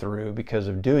go through because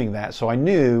of doing that. So I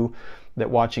knew that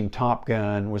watching Top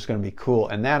Gun was going to be cool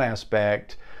in that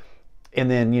aspect. And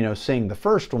then, seeing the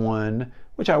first one,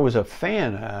 which I was a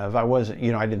fan of, I wasn't,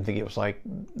 I didn't think it was like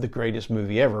the greatest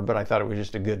movie ever, but I thought it was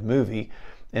just a good movie.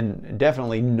 And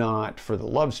definitely not for the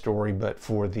love story, but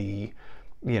for the,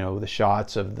 the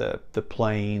shots of the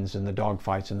planes and the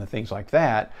dogfights and the things like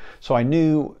that. So I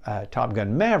knew Top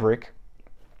Gun Maverick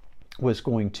was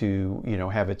going to,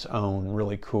 have its own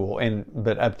really cool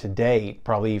but up to date,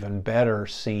 probably even better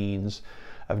scenes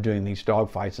of doing these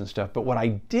dogfights and stuff. But what I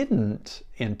didn't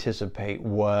anticipate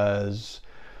was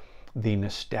the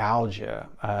nostalgia.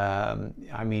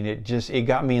 I mean, it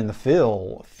got me in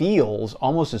the feels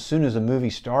almost as soon as the movie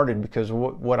started, because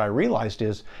what I realized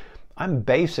is I'm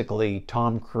basically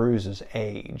Tom Cruise's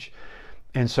age.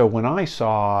 And so when I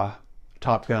saw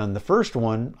Top Gun, the first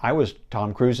one, I was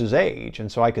Tom Cruise's age.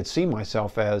 And so I could see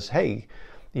myself as, hey,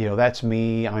 that's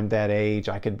me, I'm that age,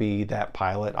 I could be that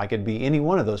pilot, I could be any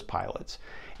one of those pilots.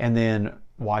 And then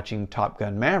watching Top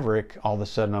Gun Maverick, all of a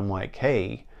sudden I'm like,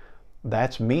 hey,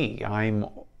 that's me. I'm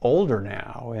older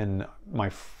now, and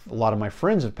a lot of my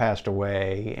friends have passed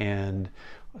away, and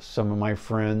some of my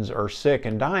friends are sick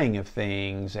and dying of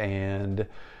things, and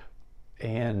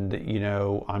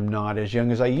I'm not as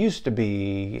young as I used to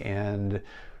be, and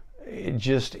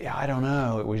I don't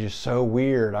know, it was just so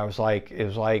weird. It was like,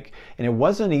 and it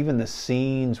wasn't even the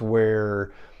scenes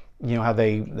where, how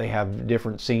they have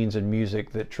different scenes in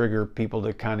music that trigger people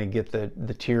to kind of get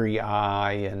the teary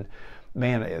eye, and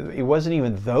man, it wasn't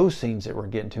even those scenes that were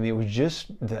getting to me. It was just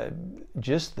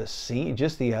the scene,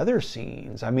 just the other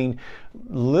scenes. I mean,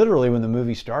 literally when the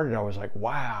movie started, I was like,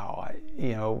 wow,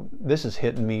 this is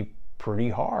hitting me pretty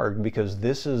hard, because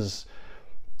just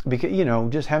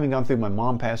having gone through my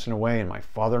mom passing away and my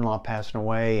father-in-law passing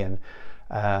away, and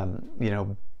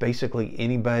basically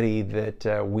anybody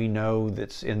that we know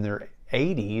that's in their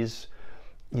 80s,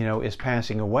 is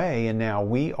passing away, and now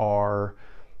we are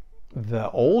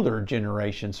the older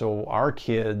generation. So our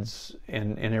kids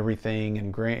and everything,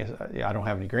 and I don't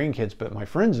have any grandkids, but my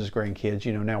friends' grandkids,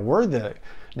 now we're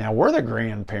the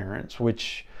grandparents,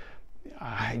 which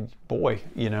I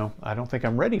don't think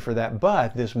I'm ready for that.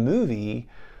 But this movie,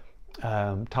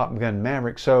 Top Gun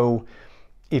Maverick, so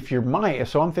if you're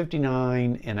so I'm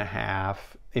 59 and a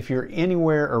half, if you're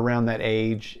anywhere around that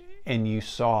age and you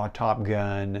saw Top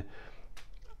Gun,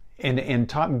 and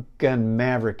Top Gun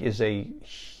Maverick is a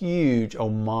huge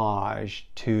homage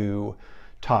to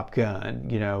Top Gun.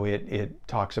 It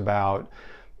talks about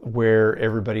where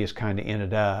everybody has kind of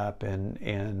ended up, and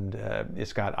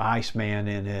it's got Iceman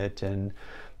in it. And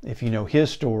if you know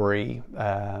his story,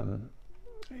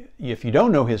 if you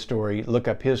don't know his story, look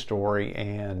up his story.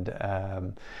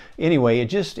 And anyway, it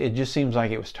just seems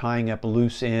like it was tying up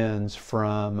loose ends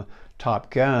from Top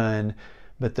Gun.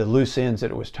 But the loose ends that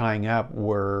it was tying up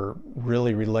were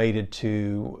really related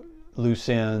to loose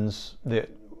ends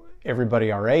that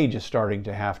everybody our age is starting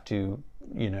to have to,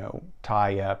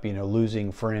 tie up,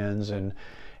 losing friends and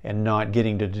not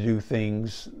getting to do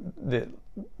things that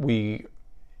we,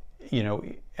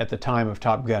 at the time of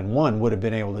Top Gun 1 would have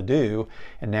been able to do.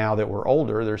 And now that we're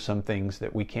older, there's some things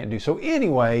that we can't do. So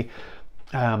anyway,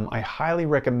 I highly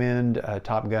recommend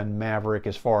Top Gun Maverick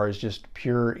as far as just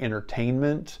pure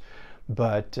entertainment.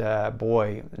 But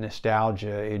boy,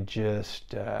 nostalgia, it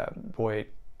just,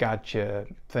 it got you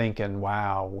thinking,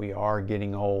 wow, we are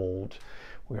getting old.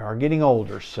 We are getting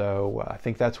older. So I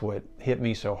think that's what hit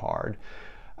me so hard.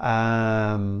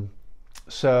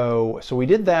 So we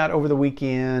did that over the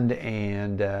weekend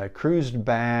and cruised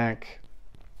back.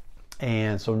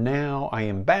 And so now I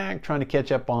am back trying to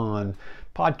catch up on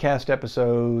podcast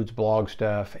episodes, blog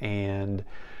stuff, and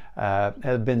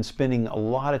have been spending a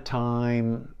lot of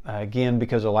time, again,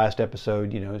 because of the last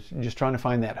episode, just trying to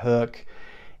find that hook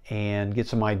and get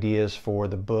some ideas for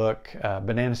the book,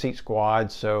 Banana Seat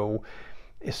Squad. So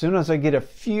as soon as I get a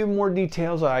few more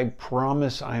details, I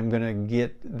promise I'm going to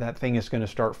get that thing is going to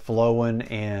start flowing,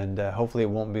 and hopefully it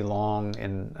won't be long,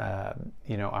 and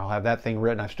you know, I'll have that thing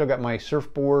written. I've still got my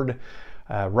surfboard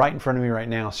right in front of me right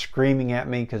now screaming at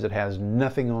me because it has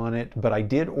nothing on it, but I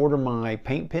did order my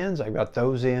paint pens. I got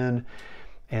those in,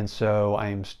 and so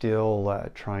I'm still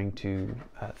trying to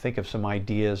think of some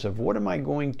ideas of what am I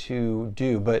going to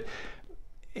do. But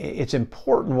it's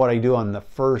important what I do on the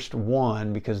first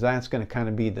one, because that's going to kind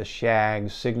of be the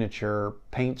Shag's signature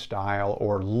paint style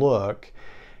or look,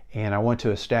 and I want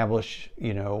to establish,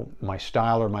 you know, my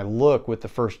style or my look with the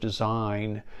first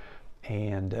design,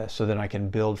 and so then I can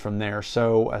build from there.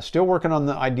 So still working on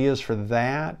the ideas for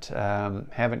that.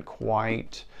 Haven't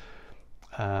quite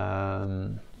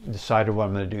decided what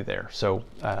I'm going to do there. So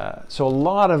so a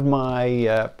lot of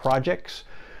my projects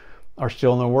are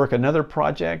still in the work. Another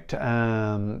project,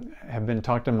 have been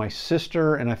talking to my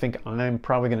sister, and I think I'm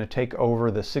probably going to take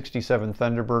over the 67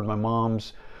 Thunderbird, my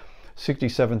mom's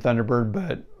 67 Thunderbird,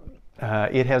 but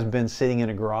it has been sitting in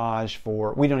a garage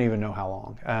for, we don't even know how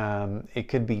long. It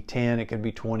could be 10, it could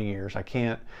be 20 years. I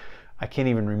can't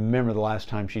even remember the last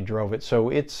time she drove it. So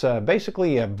it's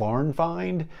basically a barn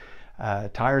find.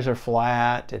 Tires are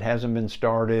flat, it hasn't been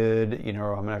started, you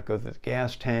know, I'm gonna have to go through the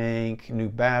gas tank, new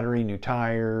battery, new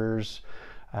tires,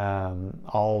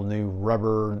 all new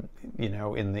rubber, you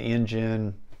know, in the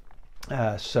engine.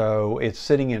 So it's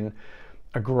sitting in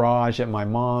a garage at my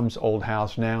mom's old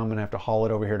house now. I'm gonna have to haul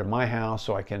it over here to my house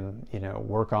so I can, you know,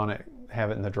 work on it,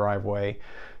 have it in the driveway.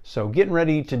 So getting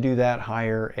ready to do that,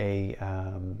 hire a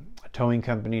towing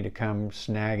company to come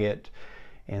snag it.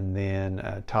 And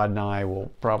then Todd and I will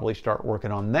probably start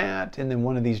working on that. And then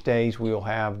one of these days we'll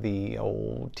have the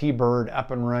old T-Bird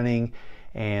up and running.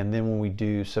 And then when we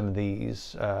do some of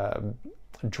these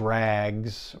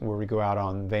drags where we go out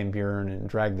on Van Buren and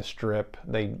drag the strip,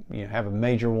 they, you know, have a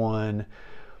major one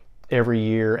every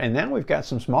year. And now we've got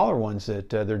some smaller ones that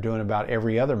they're doing about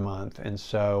every other month. And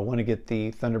so I want to get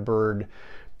the Thunderbird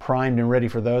primed and ready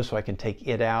for those so I can take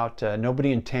it out.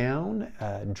 Nobody in town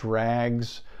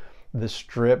drags the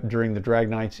strip during the drag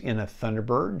nights in a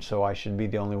Thunderbird, so I should be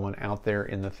the only one out there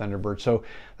in the Thunderbird. So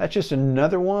that's just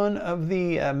another one of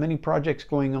the many projects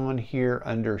going on here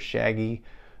under Shaggy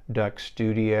Duck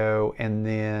Studio. And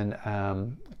then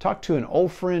talked to an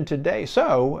old friend today.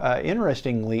 So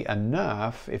interestingly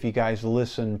enough, if you guys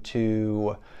listen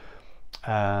to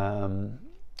the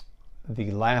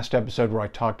last episode where I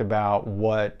talked about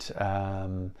what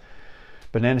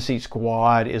Banana Seat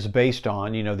Squad is based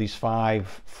on, you know, these 5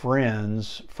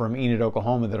 friends from Enid,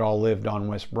 Oklahoma that all lived on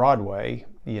West Broadway,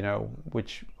 you know,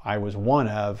 which I was one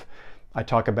of. I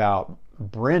talk about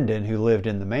Brendan, who lived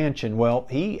in the mansion. Well,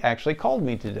 he actually called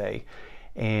me today,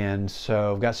 and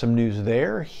so I've got some news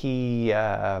there.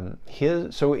 So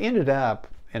it ended up,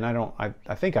 and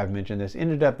I think I've mentioned this,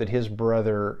 ended up that his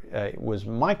brother was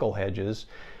Michael Hedges,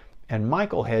 and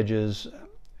Michael Hedges,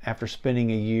 after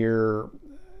spending a year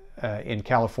in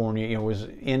California, you know, was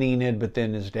in Enid, but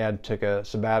then his dad took a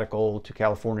sabbatical to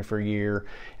California for a year,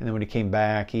 and then when he came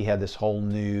back, he had this whole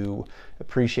new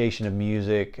appreciation of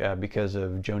music because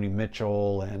of Joni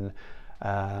Mitchell and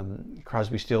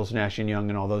Crosby, Stills, Nash and Young,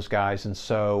 and all those guys. And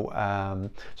so,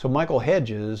 so Michael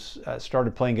Hedges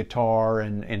started playing guitar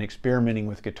and experimenting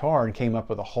with guitar, and came up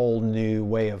with a whole new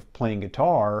way of playing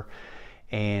guitar,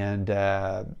 and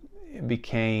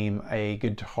became a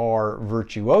guitar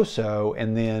virtuoso,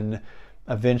 and then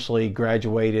eventually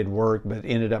graduated, work, but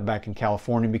ended up back in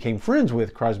California, became friends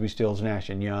with Crosby, Stills, Nash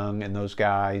and Young and those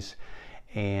guys,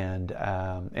 and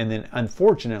then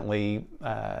unfortunately,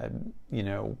 you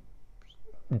know,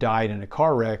 died in a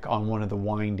car wreck on one of the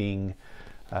winding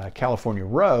California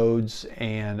roads.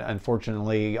 And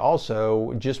unfortunately,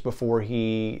 also just before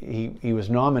he was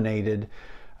nominated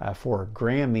for a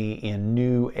Grammy in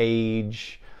New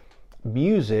Age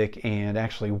music, and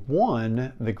actually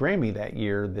won the Grammy that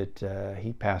year, that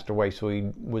he passed away, so he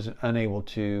was unable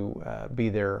to be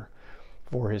there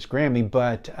for his Grammy.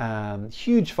 But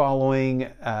huge following,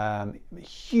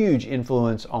 huge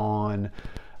influence on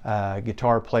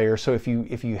guitar players. So if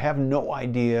you have no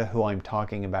idea who I'm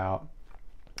talking about,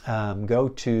 go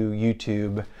to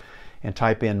YouTube and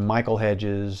type in Michael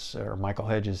Hedges or Michael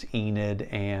Hedges Enid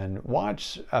and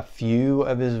watch a few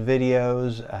of his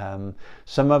videos.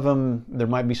 Some of them, there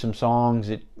might be some songs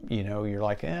that, you know, you're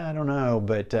like, I don't know,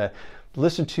 but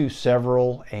listen to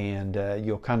several, and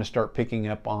you'll kind of start picking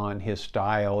up on his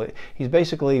style. He's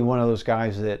basically one of those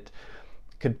guys that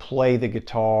could play the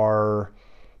guitar,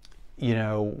 you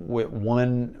know, with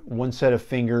one set of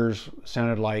fingers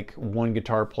sounded like one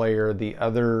guitar player, the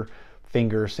other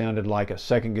finger sounded like a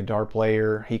second guitar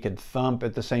player. He could thump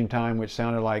at the same time, which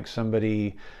sounded like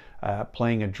somebody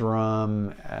playing a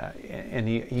drum, and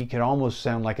he could almost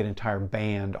sound like an entire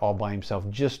band all by himself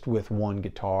just with one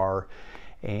guitar,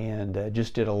 and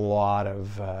just did a lot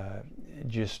of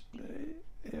just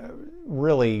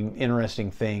really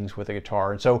interesting things with the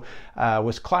guitar. And so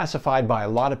was classified by a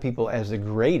lot of people as the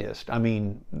greatest. I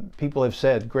mean, people have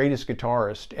said greatest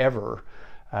guitarist ever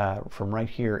from right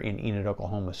here in Enid,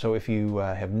 Oklahoma. So if you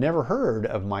have never heard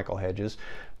of Michael Hedges,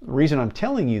 the reason I'm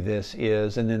telling you this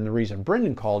is, and then the reason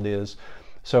Brendan called is,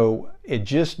 so it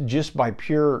just by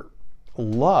pure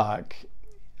luck.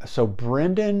 So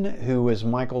Brendan, who is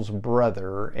Michael's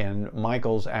brother, and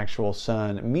Michael's actual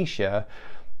son, Misha,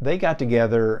 they got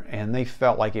together and they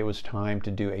felt like it was time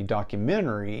to do a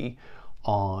documentary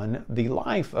on the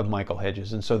life of Michael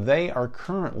Hedges. And so they are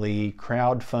currently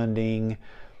crowdfunding,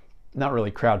 not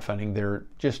really crowdfunding, they're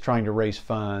just trying to raise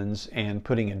funds and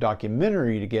putting a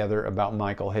documentary together about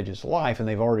Michael Hedges' life. And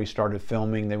they've already started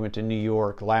filming. They went to New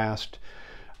York last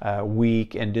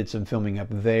week and did some filming up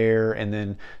there. And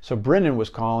then, so Brendan was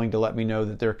calling to let me know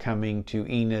that they're coming to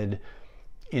Enid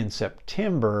in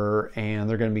September, and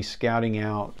they're going to be scouting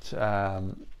out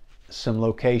some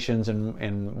locations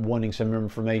and wanting some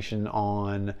information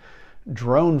on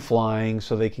drone flying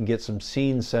so they can get some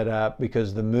scenes set up,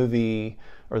 because the movie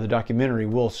or the documentary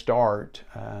will start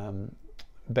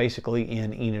basically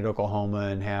in Enid, Oklahoma,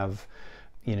 and have,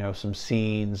 you know, some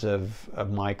scenes of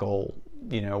Michael,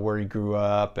 you know, where he grew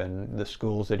up and the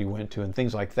schools that he went to and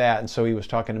things like that. And so he was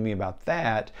talking to me about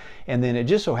that. And then it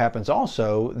just so happens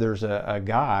also there's a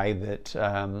guy that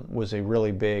was a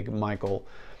really big Michael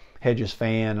Hedges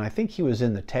fan. I think he was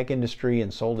in the tech industry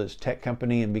and sold his tech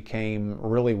company and became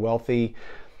really wealthy,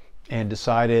 and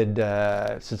decided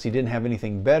since he didn't have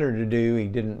anything better to do, he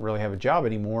didn't really have a job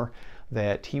anymore,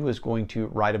 that he was going to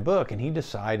write a book. And he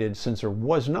decided, since there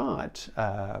was not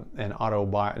not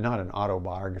an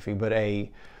autobiography, but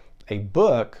a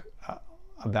book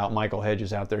about Michael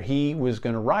Hedges out there, he was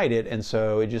going to write it. And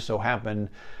so it just so happened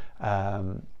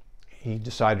he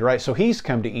decided to write. So he's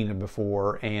come to Enid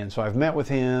before, and so I've met with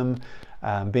him,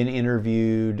 been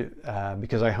interviewed,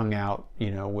 because I hung out, you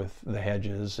know, with the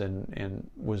Hedges and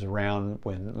was around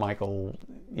when Michael,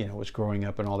 you know, was growing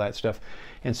up and all that stuff.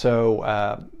 And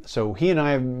so so he and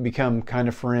I have become kind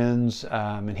of friends,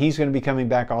 and he's going to be coming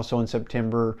back also in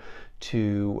September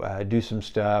to do some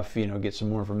stuff, you know, get some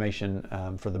more information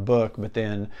for the book. But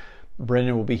then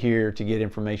Brendan will be here to get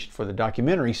information for the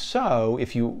documentary. So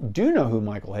if you do know who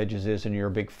Michael Hedges is and you're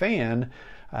a big fan,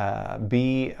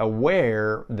 be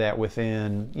aware that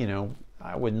within, you know,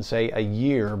 I wouldn't say a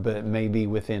year, but maybe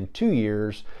within 2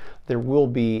 years, there will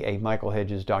be a Michael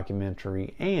Hedges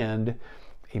documentary and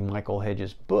a Michael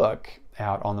Hedges book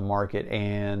out on the market.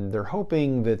 And they're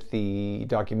hoping that the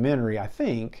documentary, I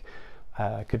think,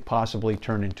 could possibly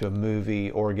turn into a movie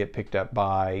or get picked up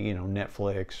by, you know,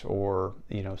 Netflix or,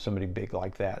 you know, somebody big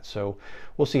like that. So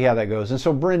we'll see how that goes. And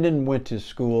so Brendan went to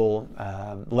school,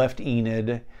 left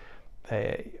Enid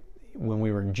when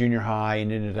we were in junior high,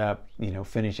 and ended up, you know,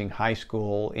 finishing high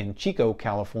school in Chico,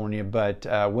 California, but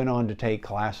went on to take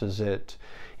classes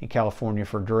in California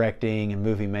for directing and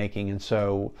movie making. And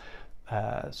so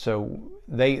so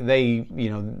they you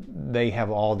know, they have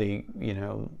all the, you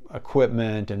know,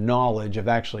 equipment and knowledge of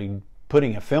actually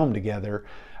putting a film together,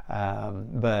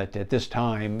 but at this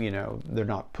time, you know, they're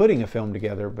not putting a film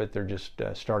together, but they're just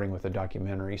starting with a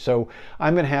documentary. So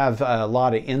I'm going to have a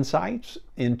lot of insights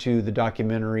into the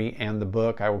documentary and the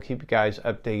book. I will keep you guys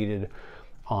updated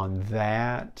on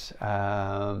that.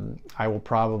 I will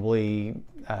probably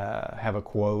have a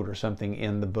quote or something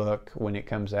in the book when it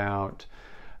comes out.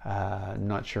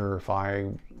 Not sure if I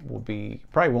will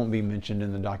probably won't be mentioned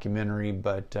in the documentary,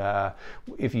 but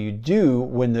if you do,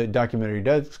 when the documentary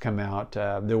does come out,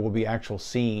 there will be actual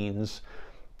scenes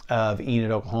of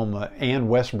Enid, Oklahoma and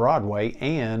West Broadway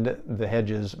and the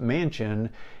Hedges mansion.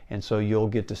 And so you'll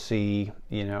get to see,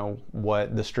 you know,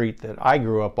 what the street that I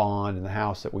grew up on and the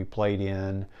house that we played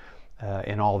in,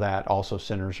 and all that also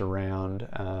centers around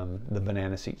the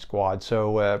Banana Seat Squad.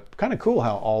 So kind of cool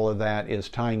how all of that is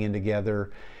tying in together.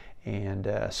 And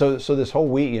so this whole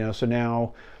week, you know, so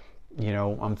now, you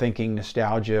know, I'm thinking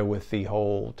nostalgia with the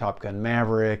whole Top Gun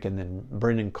Maverick, and then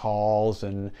Brendan calls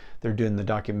and they're doing the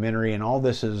documentary, and all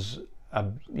this is,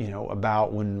 you know,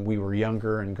 about when we were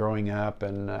younger and growing up,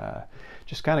 and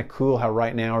just kind of cool how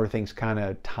right now everything's kind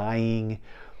of tying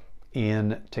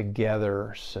in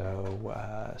together. So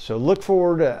look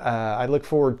forward. I look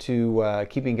forward to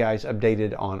keeping you guys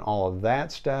updated on all of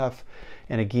that stuff.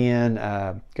 And again,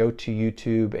 go to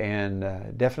YouTube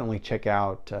and definitely check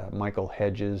out Michael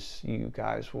Hedges. You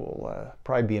guys will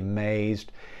probably be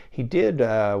amazed. He did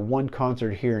one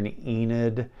concert here in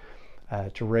Enid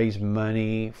to raise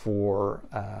money for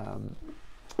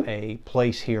a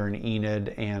place here in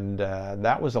Enid, and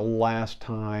that was the last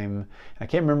time, I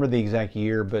can't remember the exact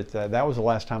year, but that was the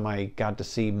last time I got to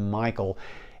see Michael.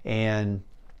 And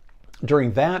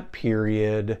during that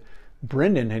period,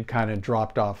 Brendan had kind of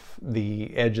dropped off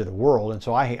the edge of the world, and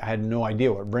so I had no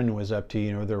idea what Brendan was up to.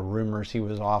 You know, there were rumors he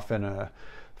was off in a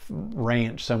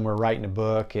ranch somewhere writing a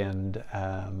book, and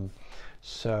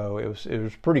so it was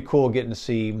pretty cool getting to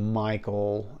see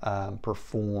Michael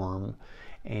perform.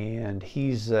 And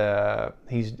he's an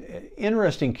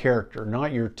interesting character,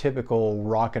 not your typical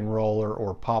rock and roller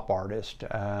or pop artist.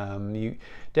 You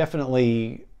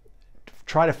definitely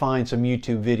try to find some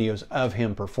YouTube videos of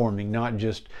him performing, not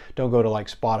just, don't go to like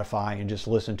Spotify and just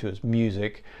listen to his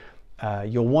music.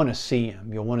 You'll want to see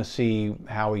him. You'll want to see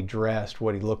how he dressed,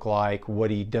 what he looked like, what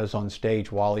he does on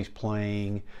stage while he's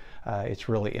playing. It's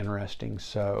really interesting.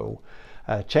 So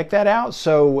check that out.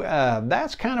 So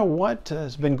that's kind of what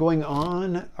has been going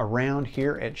on around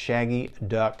here at Shaggy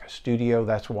Duck Studio.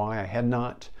 That's why I had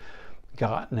not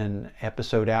gotten an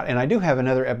episode out, and I do have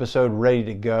another episode ready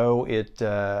to go. It's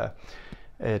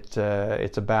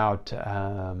about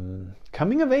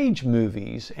coming of age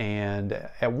movies, and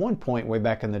at one point way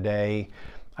back in the day,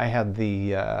 I had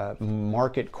the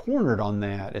market cornered on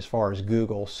that as far as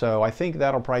Google. So I think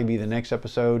that'll probably be the next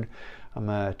episode I'm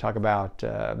going to talk about,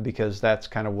 because that's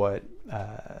kind of what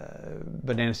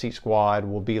Banana Seat Squad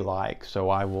will be like. So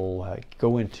I will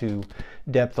go into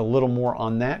depth a little more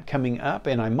on that coming up,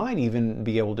 and I might even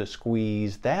be able to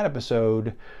squeeze that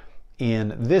episode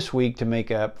in this week to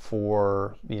make up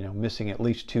for, you know, missing at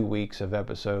least 2 weeks of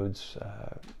episodes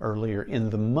earlier in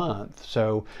the month.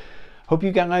 So hope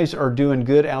you guys are doing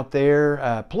good out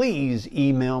there. Please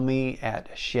email me at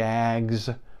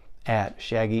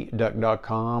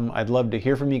shags@shaggyduck.com. I'd love to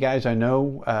hear from you guys. I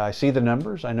know I see the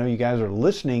numbers. I know you guys are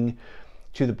listening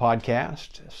to the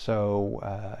podcast.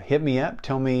 So hit me up.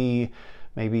 Tell me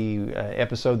maybe an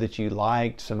episode that you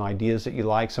liked, some ideas that you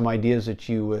like, some ideas that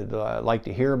you would like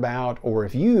to hear about. Or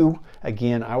if you,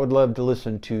 again, I would love to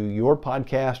listen to your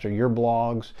podcast or your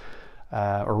blogs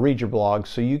or read your blogs.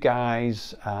 So you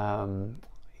guys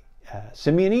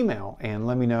send me an email and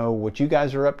let me know what you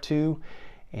guys are up to.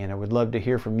 And I would love to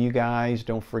hear from you guys.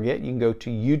 Don't forget, you can go to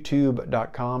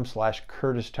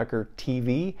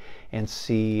youtube.com/CurtisTuckerTV and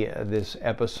see this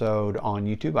episode on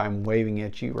YouTube. I'm waving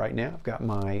at you right now. I've got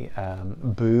my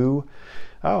Boo.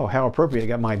 Oh, how appropriate. I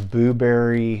got my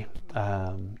Booberry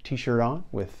t-shirt on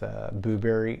with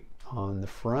Booberry on the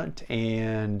front.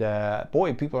 And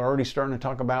boy, people are already starting to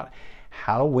talk about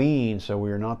Halloween. So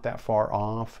we're not that far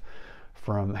off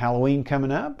from Halloween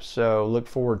coming up, so look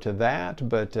forward to that.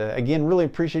 But again, really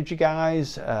appreciate you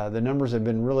guys. The numbers have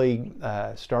been really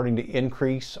starting to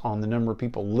increase on the number of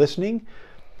people listening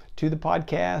to the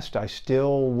podcast. I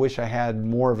still wish I had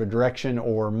more of a direction,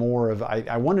 or more of,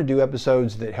 I want to do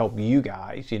episodes that help you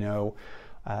guys, you know,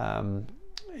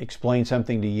 explain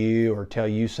something to you or tell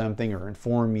you something or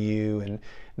inform you, and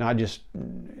not just,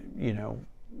 you know,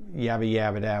 yabba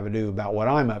yabba dabba do about what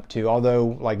I'm up to.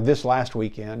 Although like this last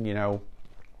weekend, you know,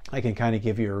 I can kind of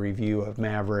give you a review of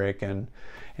Maverick and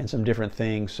some different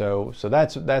things. So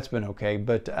that's been okay.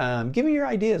 But give me your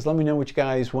ideas. Let me know what you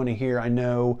guys want to hear. I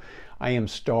know I am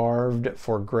starved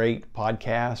for great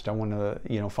podcasts. I want to,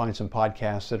 you know, find some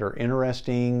podcasts that are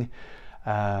interesting,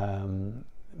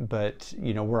 but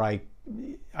you know, where I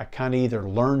kind of either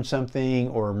learn something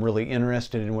or I'm really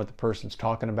interested in what the person's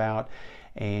talking about.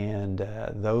 And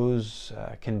those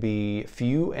can be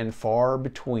few and far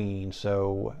between.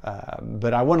 So,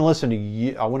 but I want to listen to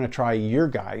you. I want to try your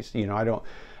guys. You know, I don't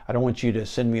want you to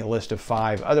send me a list of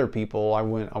 5 other people. I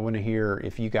want to hear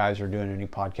if you guys are doing any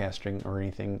podcasting or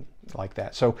anything like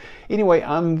that. So anyway,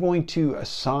 I'm going to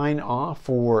sign off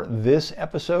for this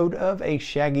episode of A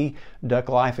Shaggy Duck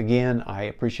Life. Again, I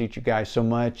appreciate you guys so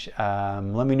much.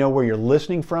 Let me know where you're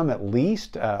listening from at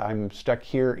least. I'm stuck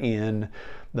here in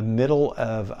the middle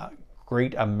of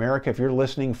great America. If you're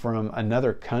listening from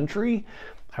another country,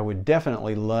 I would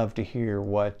definitely love to hear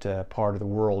what part of the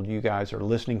world you guys are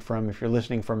listening from. If you're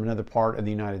listening from another part of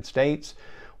the United States,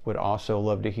 would also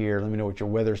love to hear. Let me know what your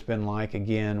weather's been like.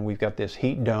 Again, we've got this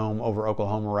heat dome over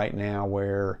Oklahoma right now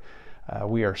where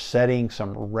we are setting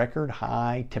some record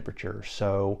high temperatures.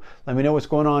 So let me know what's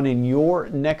going on in your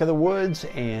neck of the woods,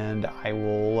 and I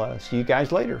will see you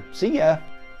guys later. See ya.